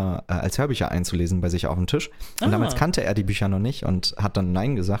 diese Bücher als Hörbücher einzulesen bei sich auf dem Tisch. Und damals kannte er die Bücher noch nicht und hat dann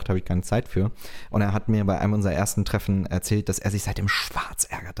Nein gesagt, habe ich keine Zeit für. Und er hat mir bei einem unserer ersten Treffen erzählt, dass er sich seitdem schwarz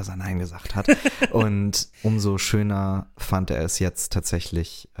ärgert, dass er Nein gesagt hat. Und umso schöner fand er es jetzt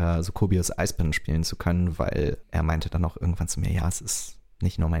tatsächlich, Sokobius Eisspin spielen zu können, weil er meinte dann auch irgendwann zu mir, ja, es ist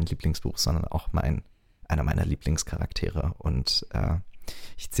nicht nur mein Lieblingsbuch, sondern auch einer meiner Lieblingscharaktere. Und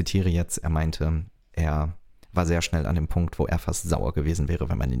ich zitiere jetzt, er meinte, er war sehr schnell an dem Punkt, wo er fast sauer gewesen wäre,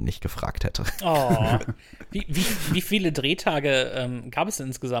 wenn man ihn nicht gefragt hätte. Oh. Wie viele Drehtage gab es denn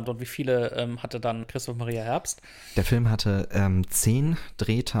insgesamt und wie viele hatte dann Christoph Maria Herbst? Der Film hatte 10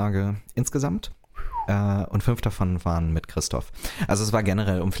 Drehtage insgesamt. Und 5 davon waren mit Christoph. Also es war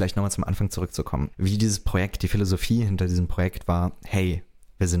generell, um vielleicht nochmal zum Anfang zurückzukommen, wie dieses Projekt, die Philosophie hinter diesem Projekt war, hey,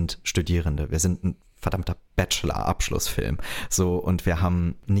 wir sind Studierende, wir sind ein verdammter Bachelor-Abschlussfilm. So, und wir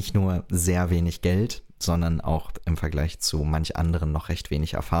haben nicht nur sehr wenig Geld, sondern auch im Vergleich zu manch anderen noch recht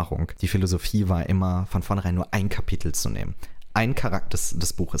wenig Erfahrung. Die Philosophie war immer von vornherein nur ein Kapitel zu nehmen. Ein Charakter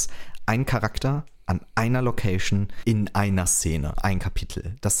des Buches. Ein Charakter an einer Location in einer Szene. Ein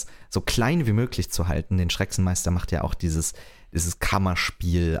Kapitel. Das so klein wie möglich zu halten. Den Schrecksenmeister macht ja auch dieses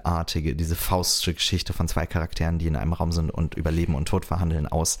Kammerspielartige, diese Faustgeschichte von 2 Charakteren, die in einem Raum sind und über Leben und Tod verhandeln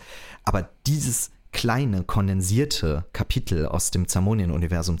aus. Aber dieses kleine, kondensierte Kapitel aus dem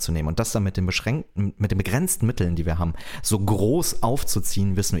Zamonien-Universum zu nehmen und das dann mit den begrenzten Mitteln, die wir haben, so groß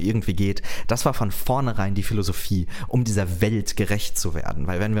aufzuziehen, wie es nur irgendwie geht, das war von vornherein die Philosophie, um dieser Welt gerecht zu werden.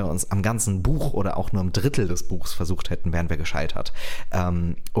 Weil wenn wir uns am ganzen Buch oder auch nur am Drittel des Buchs versucht hätten, wären wir gescheitert.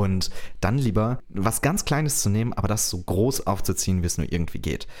 Und dann lieber was ganz Kleines zu nehmen, aber das so groß aufzuziehen, wie es nur irgendwie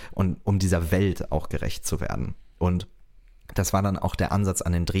geht. Und um dieser Welt auch gerecht zu werden. Und das war dann auch der Ansatz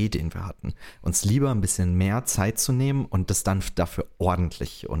an den Dreh, den wir hatten. Uns lieber ein bisschen mehr Zeit zu nehmen und das dann dafür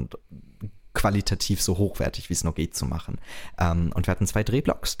ordentlich und qualitativ so hochwertig, wie es nur geht, zu machen. Und wir hatten 2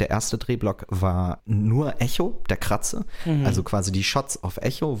 Drehblocks. Der erste Drehblock war nur Echo, der Kratze, also quasi die Shots auf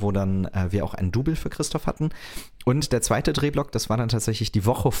Echo, wo dann wir auch ein Double für Christoph hatten. Und der zweite Drehblock, das war dann tatsächlich die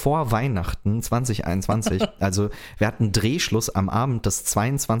Woche vor Weihnachten 2021. Also wir hatten Drehschluss am Abend des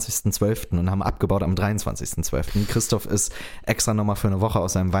 22.12. und haben abgebaut am 23.12. Christoph ist extra nochmal für eine Woche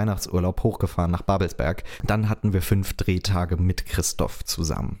aus seinem Weihnachtsurlaub hochgefahren nach Babelsberg. Dann hatten wir 5 Drehtage mit Christoph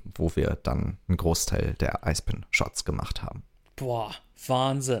zusammen, wo wir dann einen Großteil der Eisspin-Shots gemacht haben. Boah,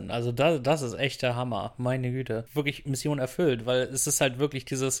 Wahnsinn. Also das ist echt der Hammer. Meine Güte. Wirklich Mission erfüllt, weil es ist halt wirklich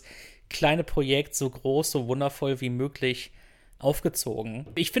dieses kleine Projekt so groß, so wundervoll wie möglich aufgezogen.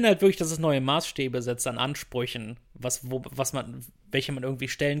 Ich finde halt wirklich, dass es neue Maßstäbe setzt an Ansprüchen, welche man irgendwie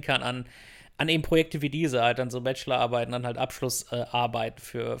stellen kann an eben Projekte wie diese, halt dann so Bachelorarbeiten, dann halt Abschlussarbeiten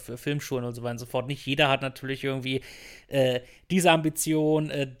für Filmschulen und so weiter und so fort. Nicht jeder hat natürlich irgendwie diese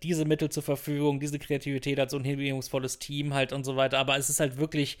Ambition, diese Mittel zur Verfügung, diese Kreativität, halt so ein hingebungsvolles Team halt und so weiter. Aber es ist halt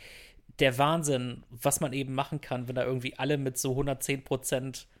wirklich der Wahnsinn, was man eben machen kann, wenn da irgendwie alle mit so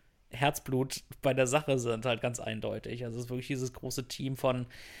 110% Herzblut bei der Sache sind, halt ganz eindeutig. Also es ist wirklich dieses große Team von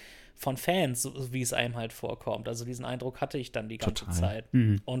Fans, so wie es einem halt vorkommt. Also diesen Eindruck hatte ich dann die ganze Zeit.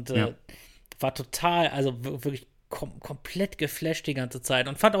 Und war total, also wirklich komplett geflasht die ganze Zeit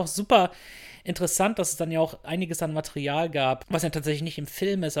und fand auch super interessant, dass es dann ja auch einiges an Material gab, was ja tatsächlich nicht im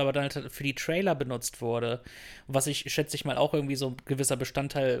Film ist, aber dann halt für die Trailer benutzt wurde. Was schätze ich mal, auch irgendwie so ein gewisser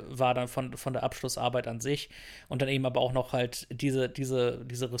Bestandteil war dann von der Abschlussarbeit an sich und dann eben aber auch noch halt diese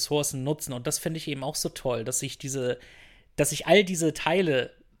Ressourcen nutzen. Und das finde ich eben auch so toll, dass sich all diese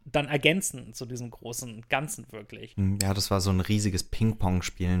Teile dann ergänzen zu diesem großen Ganzen wirklich. Ja, das war so ein riesiges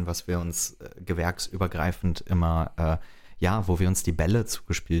Ping-Pong-Spielen, was wir uns gewerksübergreifend immer, wo wir uns die Bälle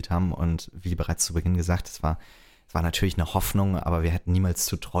zugespielt haben. Und wie bereits zu Beginn gesagt, es war natürlich eine Hoffnung, aber wir hätten niemals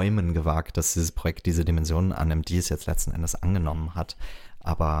zu träumen gewagt, dass dieses Projekt diese Dimensionen annimmt, die es jetzt letzten Endes angenommen hat.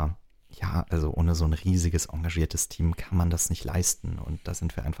 Aber ja, also ohne so ein riesiges, engagiertes Team kann man das nicht leisten. Und da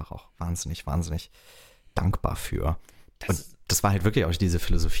sind wir einfach auch wahnsinnig, wahnsinnig dankbar für. Und das war halt wirklich auch diese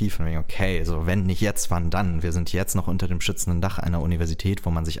Philosophie von mir, okay, so wenn nicht jetzt, wann dann? Wir sind jetzt noch unter dem schützenden Dach einer Universität, wo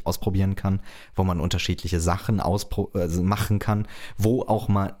man sich ausprobieren kann, wo man unterschiedliche Sachen machen kann, wo auch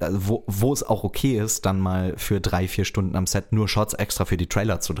mal, wo es auch okay ist, dann mal für 3-4 Stunden am Set nur Shots extra für die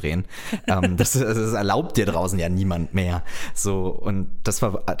Trailer zu drehen. Das erlaubt dir draußen ja niemand mehr. So, und das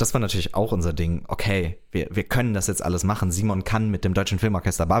war natürlich auch unser Ding. Okay, wir können das jetzt alles machen. Simon kann mit dem Deutschen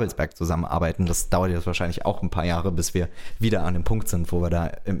Filmorchester Babelsberg zusammenarbeiten. Das dauert jetzt wahrscheinlich auch ein paar Jahre, bis wir wieder an dem Punkt sind, wo wir da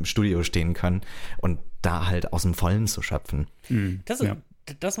im Studio stehen können und da halt aus dem Vollen zu schöpfen.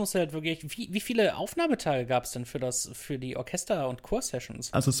 Das muss halt wirklich, wie viele Aufnahmetage gab es denn für die Orchester- und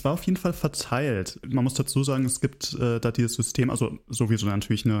Chorsessions? Also es war auf jeden Fall verteilt. Man muss dazu sagen, es gibt da dieses System, also sowieso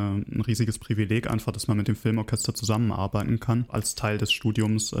natürlich ein riesiges Privileg einfach, dass man mit dem Filmorchester zusammenarbeiten kann, als Teil des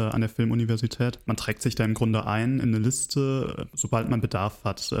Studiums an der Filmuniversität. Man trägt sich da im Grunde ein in eine Liste, sobald man Bedarf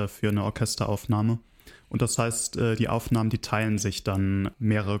hat für eine Orchesteraufnahme. Und das heißt, die Aufnahmen, die teilen sich dann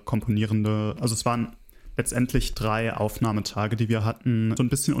mehrere Komponierende. Also es waren letztendlich 3 Aufnahmetage, die wir hatten. So ein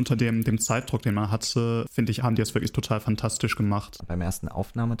bisschen unter dem Zeitdruck, den man hatte, finde ich, haben die es wirklich total fantastisch gemacht. Beim ersten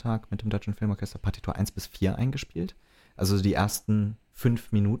Aufnahmetag mit dem Deutschen Filmorchester Partitur 1 bis 4 eingespielt. Also die ersten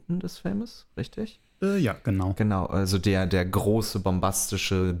 5 Minuten des Filmes, richtig? Ja, genau. Genau, also der große,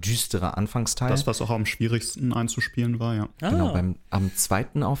 bombastische, düstere Anfangsteil. Das, was auch am schwierigsten einzuspielen war, ja. Genau, am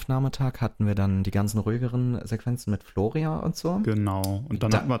zweiten Aufnahmetag hatten wir dann die ganzen ruhigeren Sequenzen mit Floria und so. Genau, und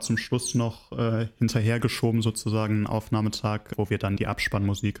dann hatten wir zum Schluss noch hinterhergeschoben sozusagen einen Aufnahmetag, wo wir dann die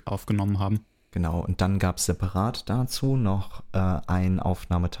Abspannmusik aufgenommen haben. Genau, und dann gab es separat dazu noch einen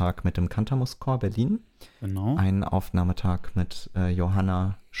Aufnahmetag mit dem Kantamus-Chor Berlin. Genau. Einen Aufnahmetag mit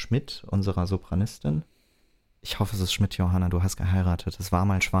Johanna Schmidt, unserer Sopranistin. Ich hoffe, es ist Schmidt-Johanna, du hast geheiratet. Es war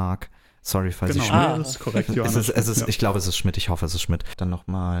mal Schwark. Sorry, falls ich Schmidt... Das ist korrekt, Johanna. Ich glaube, es ist Schmidt, ich hoffe, es ist Schmidt. Dann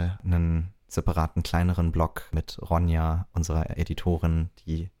nochmal einen separaten, kleineren Block mit Ronja, unserer Editorin,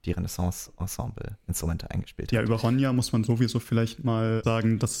 die Renaissance-Ensemble-Instrumente eingespielt hat. Ja, über Ronja muss man sowieso vielleicht mal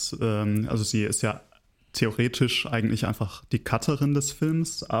sagen, dass, also sie ist ja theoretisch eigentlich einfach die Cutterin des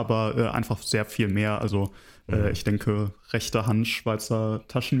Films, aber einfach sehr viel mehr. Also ich denke, rechte Hand, Schweizer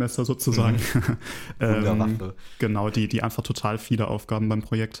Taschenmesser sozusagen. Genau, die einfach total viele Aufgaben beim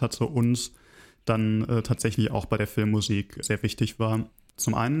Projekt hatte und dann tatsächlich auch bei der Filmmusik sehr wichtig war.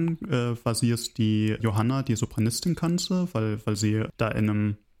 Zum einen war sie es, die Johanna, die Sopranistin, kannte, weil sie da in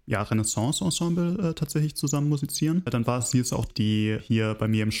einem Renaissance-Ensemble tatsächlich zusammen musizieren. Dann war sie es auch, die hier bei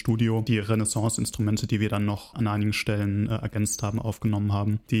mir im Studio die Renaissance-Instrumente, die wir dann noch an einigen Stellen ergänzt haben, aufgenommen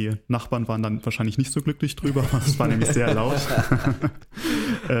haben. Die Nachbarn waren dann wahrscheinlich nicht so glücklich drüber, es war nämlich sehr laut.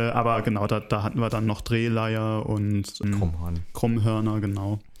 Aber genau, da hatten wir dann noch Drehleier und Krummhörner,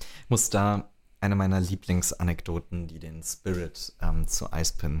 genau. Muss da eine meiner Lieblingsanekdoten, die den Spirit zu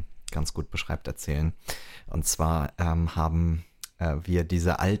Eisspin ganz gut beschreibt, erzählen. Und zwar haben wir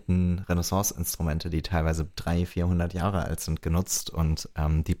diese alten Renaissance-Instrumente, die teilweise 300-400 Jahre alt sind, genutzt und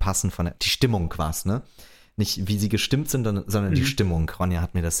die passen die Stimmung war's, ne? Nicht wie sie gestimmt sind, sondern die Stimmung. Ronja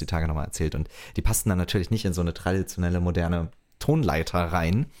hat mir das die Tage nochmal erzählt und die passten dann natürlich nicht in so eine traditionelle, moderne Tonleiter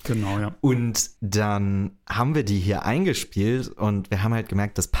rein. Genau, ja. Und dann haben wir die hier eingespielt und wir haben halt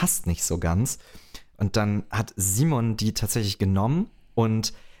gemerkt, das passt nicht so ganz. Und dann hat Simon die tatsächlich genommen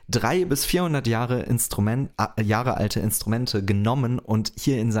und 300 bis 400 Jahre alte Instrumente genommen und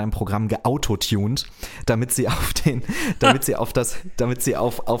hier in seinem Programm geautotuned, damit sie auf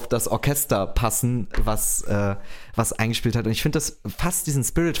das Orchester passen, was eingespielt hat. Und ich finde, das fasst diesen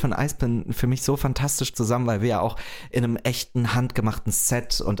Spirit von Eisspin für mich so fantastisch zusammen, weil wir ja auch in einem echten, handgemachten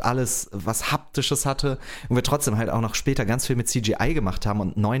Set und alles, was Haptisches hatte und wir trotzdem halt auch noch später ganz viel mit CGI gemacht haben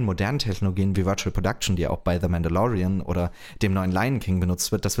und neuen modernen Technologien wie Virtual Production, die auch bei The Mandalorian oder dem neuen Lion King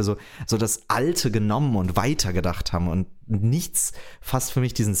benutzt wird, dass wir so das Alte genommen und weitergedacht haben und nichts fasst für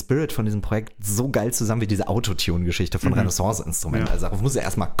mich diesen Spirit von diesem Projekt so geil zusammen wie diese Autotune-Geschichte von Renaissance-Instrumenten. Ja. Also darauf muss er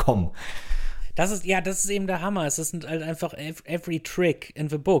erstmal kommen. Das ist eben der Hammer. Es ist halt einfach every trick in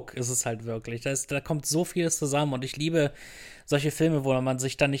the book ist es halt wirklich. Da kommt so vieles zusammen und ich liebe solche Filme, wo man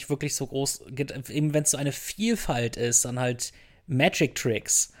sich dann nicht wirklich so groß, eben wenn es so eine Vielfalt ist, dann halt Magic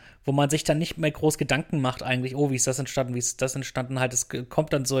Tricks, wo man sich dann nicht mehr groß Gedanken macht eigentlich, wie ist das entstanden halt, es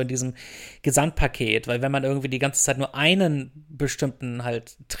kommt dann so in diesem Gesamtpaket, weil wenn man irgendwie die ganze Zeit nur einen bestimmten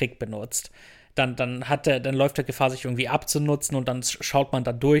halt Trick benutzt, dann läuft der Gefahr, sich irgendwie abzunutzen und dann schaut man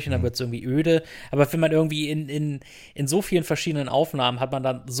da durch und dann wird es irgendwie öde. Aber wenn man irgendwie in so vielen verschiedenen Aufnahmen hat man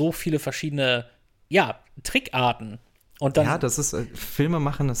dann so viele verschiedene, Trickarten. Und dann, das ist Filme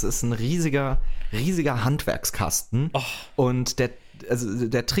machen, das ist ein riesiger Handwerkskasten. Und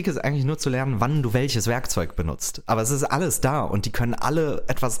der Trick ist eigentlich nur zu lernen, wann du welches Werkzeug benutzt. Aber es ist alles da und die können alle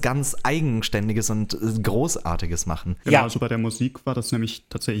etwas ganz Eigenständiges und Großartiges machen. Genau, also bei der Musik war das nämlich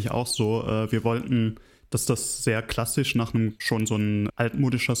tatsächlich auch so. Wir wollten, dass das sehr klassisch nach einem schon so ein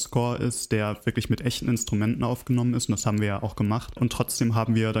altmodischer Score ist, der wirklich mit echten Instrumenten aufgenommen ist. Und das haben wir ja auch gemacht. Und trotzdem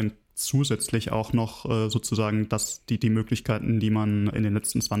haben wir dann zusätzlich auch noch sozusagen die Möglichkeiten, die man in den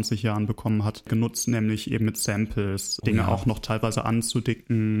letzten 20 Jahren bekommen hat, genutzt, nämlich eben mit Samples, Dinge auch noch teilweise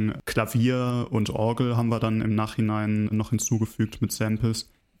anzudicken. Klavier und Orgel haben wir dann im Nachhinein noch hinzugefügt mit Samples.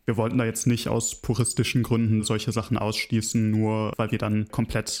 Wir wollten da jetzt nicht aus puristischen Gründen solche Sachen ausschließen, nur weil wir dann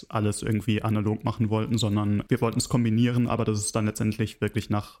komplett alles irgendwie analog machen wollten, sondern wir wollten es kombinieren, aber das ist dann letztendlich wirklich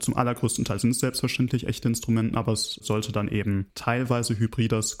zum allergrößten Teil sind es selbstverständlich echte Instrumente, aber es sollte dann eben teilweise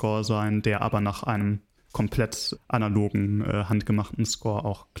hybrider Score sein, der aber nach einem komplett analogen, handgemachten Score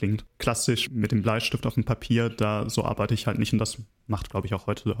auch klingt. Klassisch mit dem Bleistift auf dem Papier, so arbeite ich halt nicht und das macht, glaube ich, auch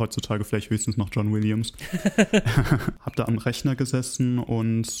heutzutage vielleicht höchstens noch John Williams. Hab da am Rechner gesessen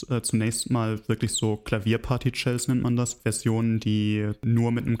und zunächst mal wirklich so Klavierparty-Cells nennt man das, Versionen, die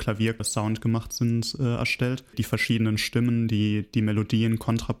nur mit einem Klavier-Sound gemacht sind, erstellt. Die verschiedenen Stimmen, die Melodien,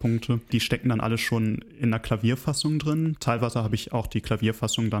 Kontrapunkte, die stecken dann alle schon in der Klavierfassung drin. Teilweise habe ich auch die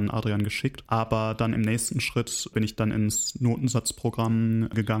Klavierfassung dann Adrian geschickt, aber dann im nächsten Schritt bin ich dann ins Notensatzprogramm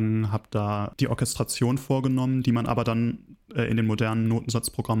gegangen, habe da die Orchestration vorgenommen, die man aber dann in den modernen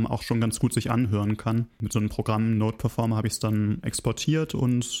Notensatzprogrammen auch schon ganz gut sich anhören kann. Mit so einem Programm Note Performer habe ich es dann exportiert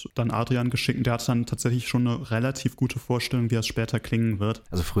und dann Adrian geschickt. Und der hat dann tatsächlich schon eine relativ gute Vorstellung, wie es später klingen wird.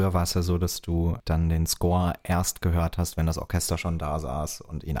 Also früher war es ja so, dass du dann den Score erst gehört hast, wenn das Orchester schon da saß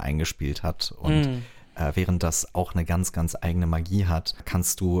und ihn eingespielt hat. Und während das auch eine ganz, ganz eigene Magie hat,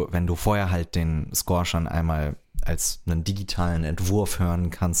 kannst du, wenn du vorher halt den Score schon einmal als einen digitalen Entwurf hören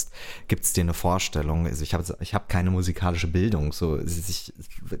kannst, gibt es dir eine Vorstellung. Also ich hab keine musikalische Bildung, so ich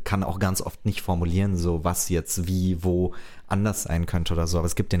kann auch ganz oft nicht formulieren, so was jetzt wie, wo anders sein könnte oder so, aber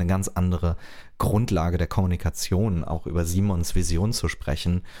es gibt dir eine ganz andere Grundlage der Kommunikation, auch über Simons Vision zu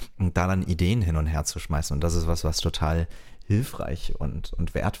sprechen und da dann Ideen hin und her zu schmeißen, und das ist was total hilfreich und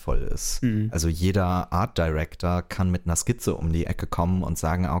wertvoll ist. Also jeder Art Director kann mit einer Skizze um die Ecke kommen und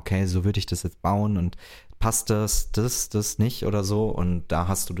sagen, okay, so würde ich das jetzt bauen und passt das nicht oder so, und da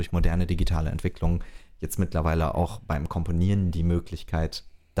hast du durch moderne digitale Entwicklung jetzt mittlerweile auch beim Komponieren die Möglichkeit,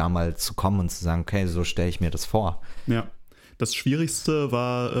 da mal zu kommen und zu sagen, okay, so stelle ich mir das vor. Ja. Das Schwierigste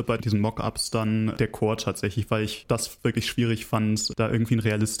war bei diesen Mockups dann der Chor tatsächlich, weil ich das wirklich schwierig fand, da irgendwie ein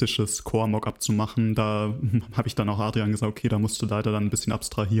realistisches Chor-Mockup zu machen. Da habe ich dann auch Adrian gesagt, okay, da musst du leider dann ein bisschen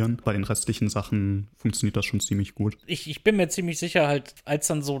abstrahieren. Bei den restlichen Sachen funktioniert das schon ziemlich gut. Ich bin mir ziemlich sicher halt, als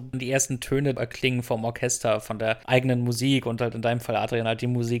dann so die ersten Töne erklingen vom Orchester, von der eigenen Musik und halt in deinem Fall, Adrian, halt die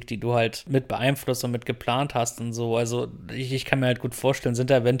Musik, die du halt mit beeinflusst und mit geplant hast und so. Also ich kann mir halt gut vorstellen, sind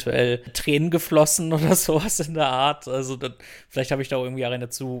da eventuell Tränen geflossen oder sowas in der Art. Also vielleicht habe ich da auch irgendwie eine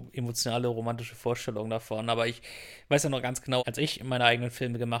zu emotionale, romantische Vorstellung davon, aber ich weiß ja noch ganz genau, als ich meine eigenen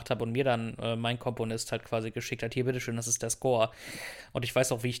Filme gemacht habe und mir dann mein Komponist halt quasi geschickt hat, hier, bitteschön, das ist der Score. Und ich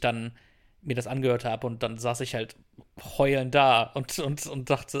weiß auch, wie ich dann mir das angehört habe, und dann saß ich halt heulend da und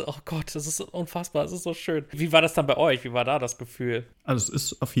dachte, oh Gott, das ist unfassbar, das ist so schön. Wie war das dann bei euch? Wie war da das Gefühl? Also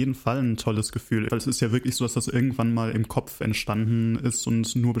es ist auf jeden Fall ein tolles Gefühl, weil es ist ja wirklich so, dass das irgendwann mal im Kopf entstanden ist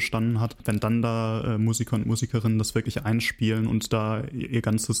und nur bestanden hat. Wenn dann da Musiker und Musikerinnen das wirklich einspielen und da ihr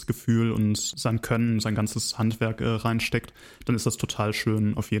ganzes Gefühl und sein Können, sein ganzes Handwerk reinsteckt, dann ist das total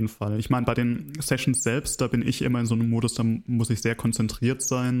schön, auf jeden Fall. Ich meine, bei den Sessions selbst, da bin ich immer in so einem Modus, da muss ich sehr konzentriert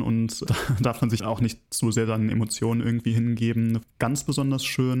sein und da darf man sich auch nicht so sehr dann Emotionen irgendwie hingeben. Ganz besonders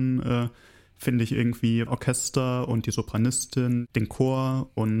schön finde ich irgendwie Orchester und die Sopranistin, den Chor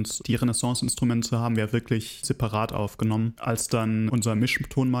und die Renaissance-Instrumente haben wir wirklich separat aufgenommen. Als dann unser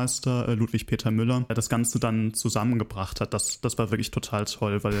Mischtonmeister Ludwig Peter Müller das Ganze dann zusammengebracht hat, das war wirklich total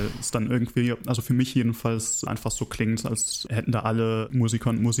toll, weil es dann irgendwie, also für mich jedenfalls, einfach so klingt, als hätten da alle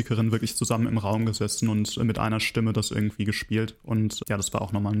Musiker und Musikerinnen wirklich zusammen im Raum gesessen und mit einer Stimme das irgendwie gespielt. Und ja, das war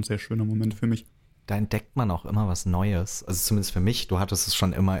auch nochmal ein sehr schöner Moment für mich. Da entdeckt man auch immer was Neues. Also zumindest für mich, du hattest es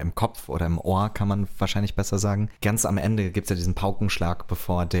schon immer im Kopf oder im Ohr, kann man wahrscheinlich besser sagen. Ganz am Ende gibt es ja diesen Paukenschlag,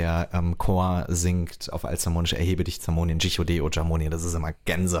 bevor der Chor singt auf Altzermonisch, erhebe dich Zamonien, Jichodeo Jamoni. Das ist immer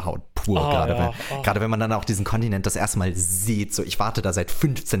Gänsehaut pur, gerade wenn man dann auch diesen Kontinent das erste Mal sieht. So, ich warte da seit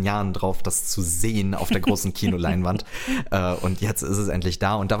 15 Jahren drauf, das zu sehen auf der großen Kinoleinwand. Und jetzt ist es endlich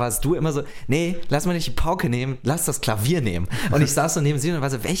da. Und da warst du immer so, nee, lass mal nicht die Pauke nehmen, lass das Klavier nehmen. Und ich saß so neben sie und war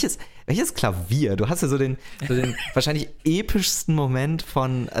so, welches Klavier? Du hast ja so den wahrscheinlich epischsten Moment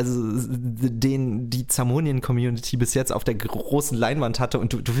von, also den die Zamonien-Community bis jetzt auf der großen Leinwand hatte,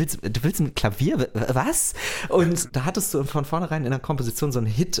 und du willst mit Klavier? Was? Und da hattest du von vornherein in der Komposition so einen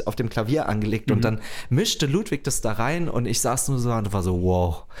Hit auf dem Klavier angelegt und dann mischte Ludwig das da rein und ich saß nur so und war so,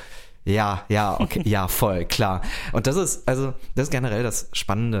 wow. Ja, okay, ja, voll, klar. Und das ist generell das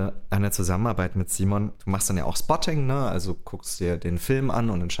Spannende an der Zusammenarbeit mit Simon. Du machst dann ja auch Spotting, ne? Also guckst dir den Film an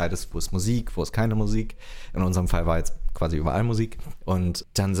und entscheidest, wo ist Musik, wo ist keine Musik. In unserem Fall war jetzt quasi überall Musik. Und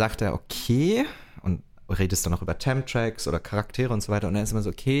dann sagt er, okay, und redest dann auch über Temp-Tracks oder Charaktere und so weiter. Und dann ist immer so,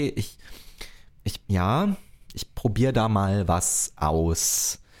 okay, ich probiere da mal was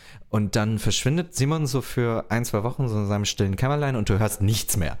aus. Und dann verschwindet Simon so für 1-2 Wochen so in seinem stillen Kämmerlein und du hörst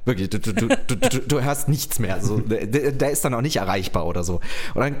nichts mehr. Wirklich, du hörst nichts mehr. So, der ist dann auch nicht erreichbar oder so.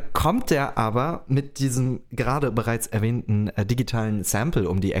 Und dann kommt der aber mit diesem gerade bereits erwähnten digitalen Sample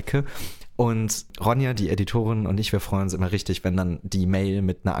um die Ecke Und Ronja, die Editorin, und ich, wir freuen uns immer richtig, wenn dann die Mail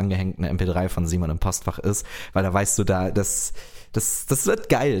mit einer angehängten MP3 von Simon im Postfach ist, weil da weißt du das wird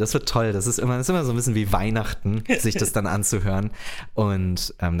geil, das wird toll, das ist immer so ein bisschen wie Weihnachten, sich das dann anzuhören.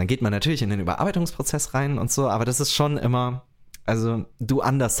 Und dann geht man natürlich in den Überarbeitungsprozess rein und so, aber das ist schon immer, also du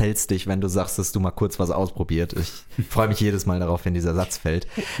undersellst dich, wenn du sagst, dass du mal kurz was ausprobiert. Ich freue mich jedes Mal darauf, wenn dieser Satz fällt.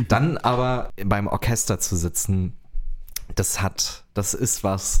 Dann aber beim Orchester zu sitzen, das ist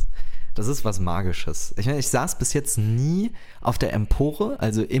was Magisches. Ich meine, ich saß bis jetzt nie auf der Empore,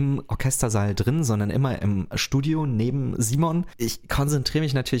 also im Orchestersaal drin, sondern immer im Studio neben Simon. Ich konzentriere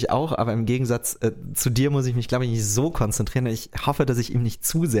mich natürlich auch, aber im Gegensatz zu dir muss ich mich, glaube ich, nicht so konzentrieren. Ich hoffe, dass ich ihm nicht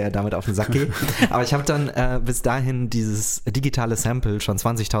zu sehr damit auf den Sack gehe. Aber ich habe dann bis dahin dieses digitale Sample schon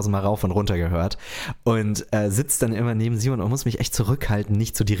 20.000 Mal rauf und runter gehört und sitze dann immer neben Simon und muss mich echt zurückhalten,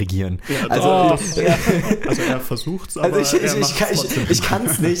 nicht zu dirigieren. Ja, also er versucht's, aber ich kann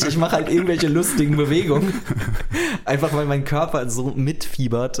es nicht. Ich mache halt irgendwelche lustigen Bewegungen. Einfach weil mein Körper so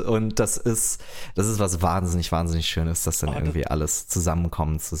mitfiebert und das ist was wahnsinnig Schönes, das dann irgendwie alles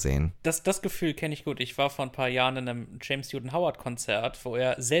zusammenkommen zu sehen. Das Gefühl kenne ich gut. Ich war vor ein paar Jahren in einem James Newton Howard Konzert, wo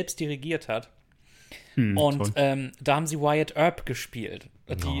er selbst dirigiert hat. Und da haben sie Wyatt Earp gespielt,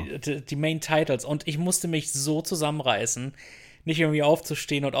 die Main Titles. Und ich musste mich so zusammenreißen, nicht irgendwie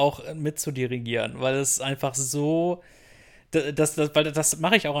aufzustehen und auch mitzudirigieren, weil es einfach so... weil das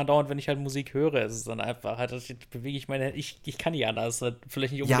mache ich auch andauernd, wenn ich halt Musik höre. Es ist dann einfach, halt, bewege ich meine Hände. Ich kann nicht anders.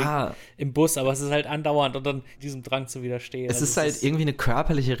 Vielleicht nicht unbedingt im Bus, aber es ist halt andauernd und dann diesem Drang zu widerstehen. Es ist halt irgendwie eine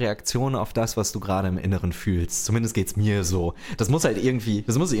körperliche Reaktion auf das, was du gerade im Inneren fühlst. Zumindest geht's mir so. Das muss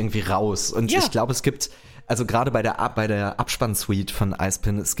irgendwie raus. Und ich glaube, es gibt, also gerade bei der Abspannsuite von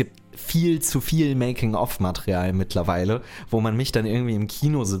Eisspin, es gibt viel zu viel Making-of-Material mittlerweile, wo man mich dann irgendwie im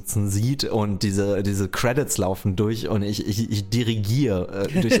Kino sitzen sieht und diese Credits laufen durch und ich dirigiere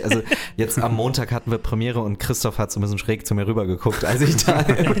durch, also jetzt am Montag hatten wir Premiere und Christoph hat so ein bisschen schräg zu mir rüber geguckt, als ich da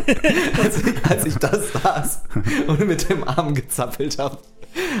saß und mit dem Arm gezappelt habe.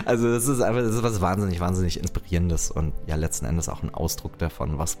 Also das ist was wahnsinnig Inspirierendes und ja letzten Endes auch ein Ausdruck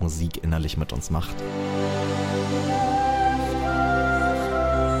davon, was Musik innerlich mit uns macht.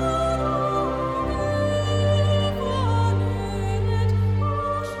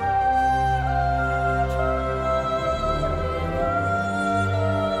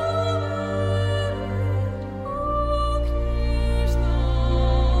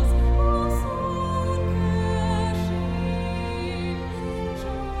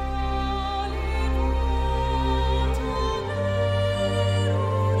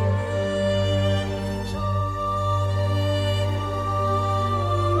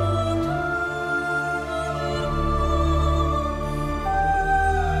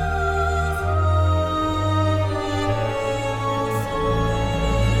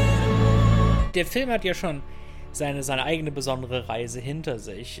 Der Film hat ja schon seine eigene besondere Reise hinter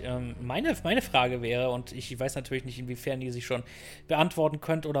sich. Meine Frage wäre, und ich weiß natürlich nicht, inwiefern ihr sie schon beantworten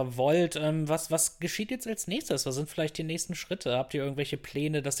könnt oder wollt, was geschieht jetzt als nächstes? Was sind vielleicht die nächsten Schritte? Habt ihr irgendwelche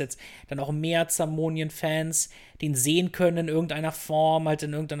Pläne, dass jetzt dann auch mehr Zamonien-Fans den sehen können in irgendeiner Form, halt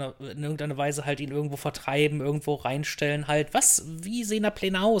in irgendeiner Weise halt ihn irgendwo vertreiben, irgendwo reinstellen halt? Wie sehen da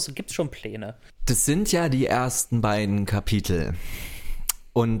Pläne aus? Gibt es schon Pläne? Das sind ja die ersten beiden Kapitel.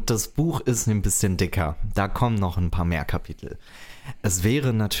 Und das Buch ist ein bisschen dicker. Da kommen noch ein paar mehr Kapitel. Es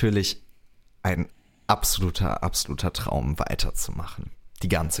wäre natürlich ein absoluter Traum, weiterzumachen. Die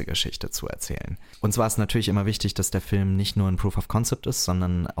ganze Geschichte zu erzählen. Und zwar ist natürlich immer wichtig, dass der Film nicht nur ein Proof of Concept ist,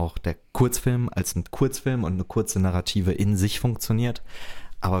 sondern auch der Kurzfilm als ein Kurzfilm und eine kurze Narrative in sich funktioniert.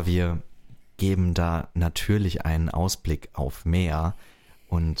 Aber wir geben da natürlich einen Ausblick auf mehr.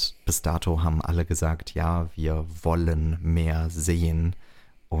 Und bis dato haben alle gesagt, ja, wir wollen mehr sehen.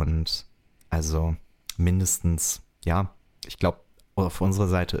 Und also mindestens, ja, ich glaube, auf unserer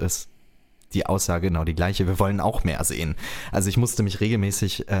Seite ist die Aussage genau die gleiche. Wir wollen auch mehr sehen. Also ich musste mich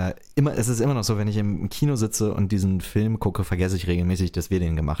regelmäßig, es ist immer noch so, wenn ich im Kino sitze und diesen Film gucke, vergesse ich regelmäßig, dass wir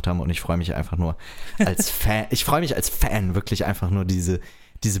den gemacht haben und ich freue mich einfach nur als Fan, wirklich einfach nur diese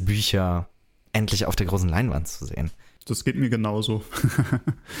Bücher endlich auf der großen Leinwand zu sehen. Das geht mir genauso.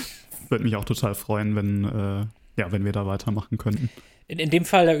 Würde mich auch total freuen, wenn wir da weitermachen könnten. In dem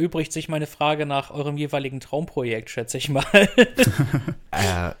Fall erübrigt sich meine Frage nach eurem jeweiligen Traumprojekt, schätze ich mal.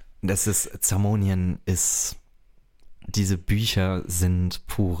 Zamonien ist, diese Bücher sind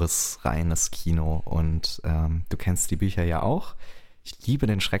pures, reines Kino und du kennst die Bücher ja auch. Ich liebe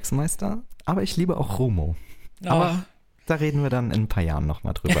den Schrecksmeister, aber ich liebe auch Romo. Aber da reden wir dann in ein paar Jahren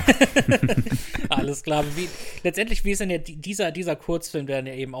nochmal drüber. Alles klar. Letztendlich, wie ist denn ja dieser Kurzfilm, der dann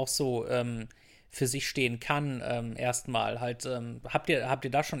ja eben auch so für sich stehen kann, erstmal halt. Habt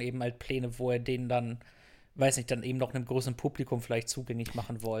ihr da schon eben halt Pläne, wo ihr den dann, weiß nicht, dann eben noch einem größeren Publikum vielleicht zugänglich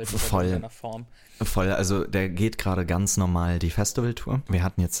machen wollt? Voll. Oder in irgendeiner Form? Voll, also der geht gerade ganz normal die Festivaltour. Wir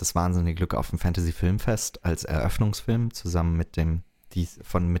hatten jetzt das wahnsinnige Glück, auf dem Fantasy-Filmfest als Eröffnungsfilm zusammen mit dem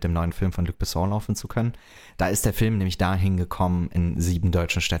neuen Film von Luc Besson laufen zu können. Da ist der Film nämlich dahin gekommen in 7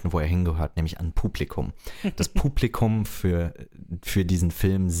 deutschen Städten, wo er hingehört, nämlich an Publikum. Das Publikum für diesen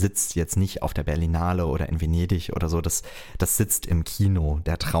Film sitzt jetzt nicht auf der Berlinale oder in Venedig oder so, das sitzt im Kino.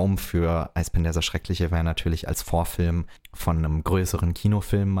 Der Traum für Eisspin, sehr, Schreckliche wäre natürlich als Vorfilm von einem größeren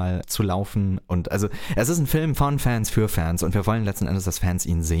Kinofilm mal zu laufen. Und also es ist ein Film von Fans für Fans und wir wollen letzten Endes, dass Fans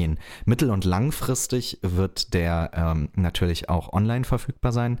ihn sehen. Mittel- und langfristig wird der natürlich auch online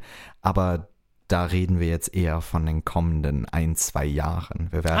verfügbar sein, aber da reden wir jetzt eher von den kommenden 1-2 Jahren.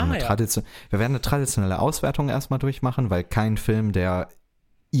 Wir werden eine traditionelle Auswertung erstmal durchmachen, weil kein Film, der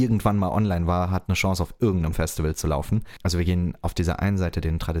irgendwann mal online war, hat eine Chance, auf irgendeinem Festival zu laufen. Also wir gehen auf dieser einen Seite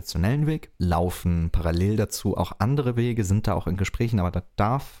den traditionellen Weg, laufen parallel dazu auch andere Wege, sind da auch in Gesprächen, aber da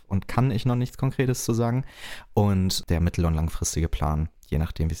darf und kann ich noch nichts Konkretes zu sagen. Und der mittel- und langfristige Plan, je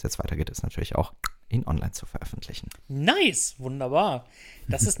nachdem, wie es jetzt weitergeht, ist natürlich auch, ihn online zu veröffentlichen. Nice, wunderbar.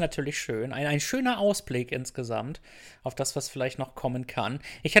 Das ist natürlich schön. Ein schöner Ausblick insgesamt auf das, was vielleicht noch kommen kann.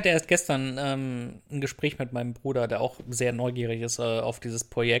 Ich hatte erst gestern ein Gespräch mit meinem Bruder, der auch sehr neugierig ist auf dieses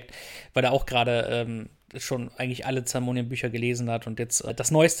Projekt, weil er auch gerade schon eigentlich alle Zeremonienbücher gelesen hat und jetzt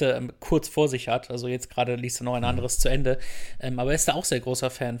das Neueste kurz vor sich hat. Also jetzt gerade liest er noch ein anderes zu Ende. Aber er ist da auch sehr großer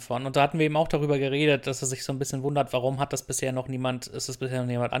Fan von. Und da hatten wir eben auch darüber geredet, dass er sich so ein bisschen wundert, warum ist es bisher noch niemand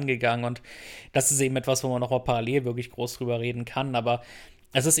angegangen. Und das ist eben etwas, wo man noch mal parallel wirklich groß drüber reden kann. Aber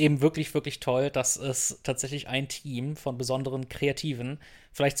es ist eben wirklich, wirklich toll, dass es tatsächlich ein Team von besonderen Kreativen,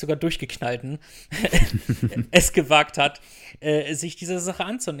 vielleicht sogar durchgeknallten, es gewagt hat, sich dieser Sache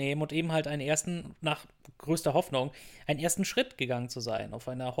anzunehmen und eben halt nach größter Hoffnung, einen ersten Schritt gegangen zu sein, auf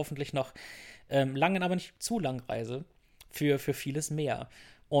einer hoffentlich noch langen, aber nicht zu langen Reise für vieles mehr.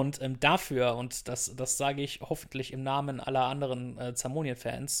 Und dafür, und das sage ich hoffentlich im Namen aller anderen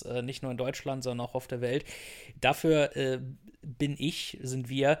Zamonien-Fans, nicht nur in Deutschland, sondern auch auf der Welt, dafür sind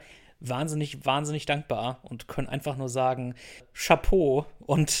wir wahnsinnig, wahnsinnig dankbar und können einfach nur sagen, Chapeau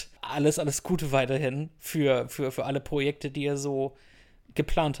und alles Gute weiterhin für alle Projekte, die ihr so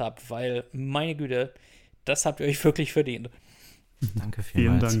geplant habt, weil, meine Güte, das habt ihr euch wirklich verdient. Danke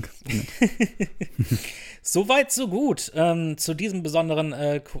vielmals. Vielen Dank. Soweit, so gut zu diesem besonderen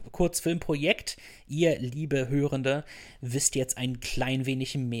Kurzfilmprojekt. Ihr, liebe Hörende, wisst jetzt ein klein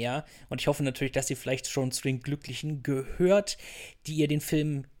wenig mehr. Und ich hoffe natürlich, dass ihr vielleicht schon zu den Glücklichen gehört, die ihr den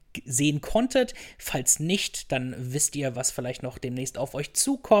Film sehen konntet. Falls nicht, dann wisst ihr, was vielleicht noch demnächst auf euch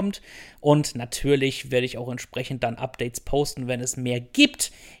zukommt. Und natürlich werde ich auch entsprechend dann Updates posten, wenn es mehr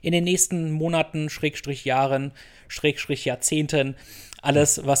gibt in den nächsten Monaten, Jahren, Jahrzehnten.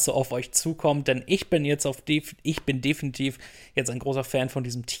 Alles, was so auf euch zukommt, denn ich bin definitiv jetzt ein großer Fan von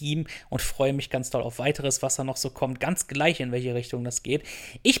diesem Team und freue mich ganz doll auf weiteres, was da noch so kommt, ganz gleich in welche Richtung das geht.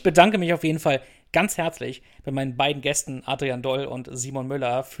 Ich bedanke mich auf jeden Fall ganz herzlich bei meinen beiden Gästen Adrian Doll und Simon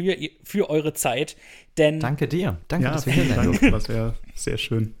Müller für eure Zeit, denn Danke dir. Danke, Ja, dass wir hier vielen sind. Dank. Das wäre sehr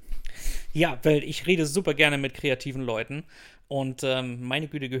schön. ja, weil ich rede super gerne mit kreativen Leuten und meine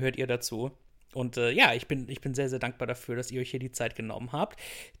Güte gehört ihr dazu. Und ich bin sehr, sehr dankbar dafür, dass ihr euch hier die Zeit genommen habt.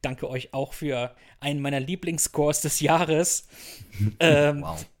 Danke euch auch für einen meiner Lieblingsscores des Jahres,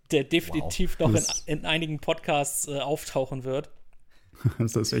 Wow. der definitiv noch Das- in einigen Podcasts auftauchen wird.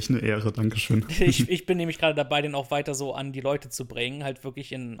 Das ist echt eine Ehre. Dankeschön. Ich bin nämlich gerade dabei, den auch weiter so an die Leute zu bringen, halt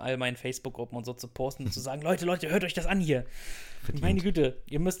wirklich in all meinen Facebook-Gruppen und so zu posten und zu sagen, Leute, hört euch das an hier. Verdient. Meine Güte,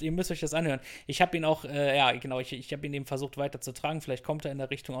 ihr müsst euch das anhören. Ich habe ihn auch, ich habe ihn eben versucht weiterzutragen. Vielleicht kommt er in der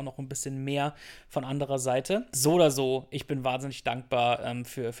Richtung auch noch ein bisschen mehr von anderer Seite. So oder so, ich bin wahnsinnig dankbar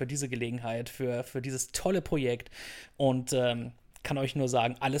für diese Gelegenheit, für dieses tolle Projekt und kann euch nur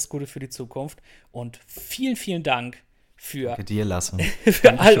sagen, alles Gute für die Zukunft und vielen, vielen Dank Danke dir, Lasse.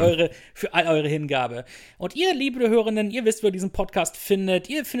 für all eure Hingabe. Und ihr, liebe Hörenden, ihr wisst, wo ihr diesen Podcast findet.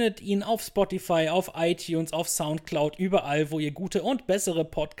 Ihr findet ihn auf Spotify, auf iTunes, auf Soundcloud, überall, wo ihr gute und bessere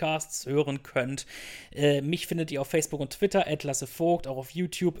Podcasts hören könnt. Mich findet ihr auf Facebook und Twitter, @LasseVogt, auch auf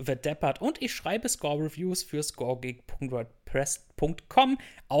YouTube, @Deppert. Und ich schreibe Score-Reviews für scoregeek.wordpress.com,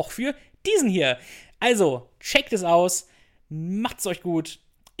 auch für diesen hier. Also, checkt es aus, macht's euch gut.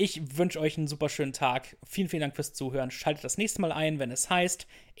 Ich wünsche euch einen super schönen Tag. Vielen, vielen Dank fürs Zuhören. Schaltet das nächste Mal ein, wenn es heißt,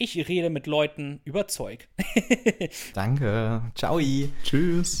 ich rede mit Leuten über Zeug. Danke. Ciao.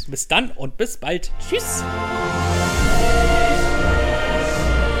 Tschüss. Bis dann und bis bald. Tschüss.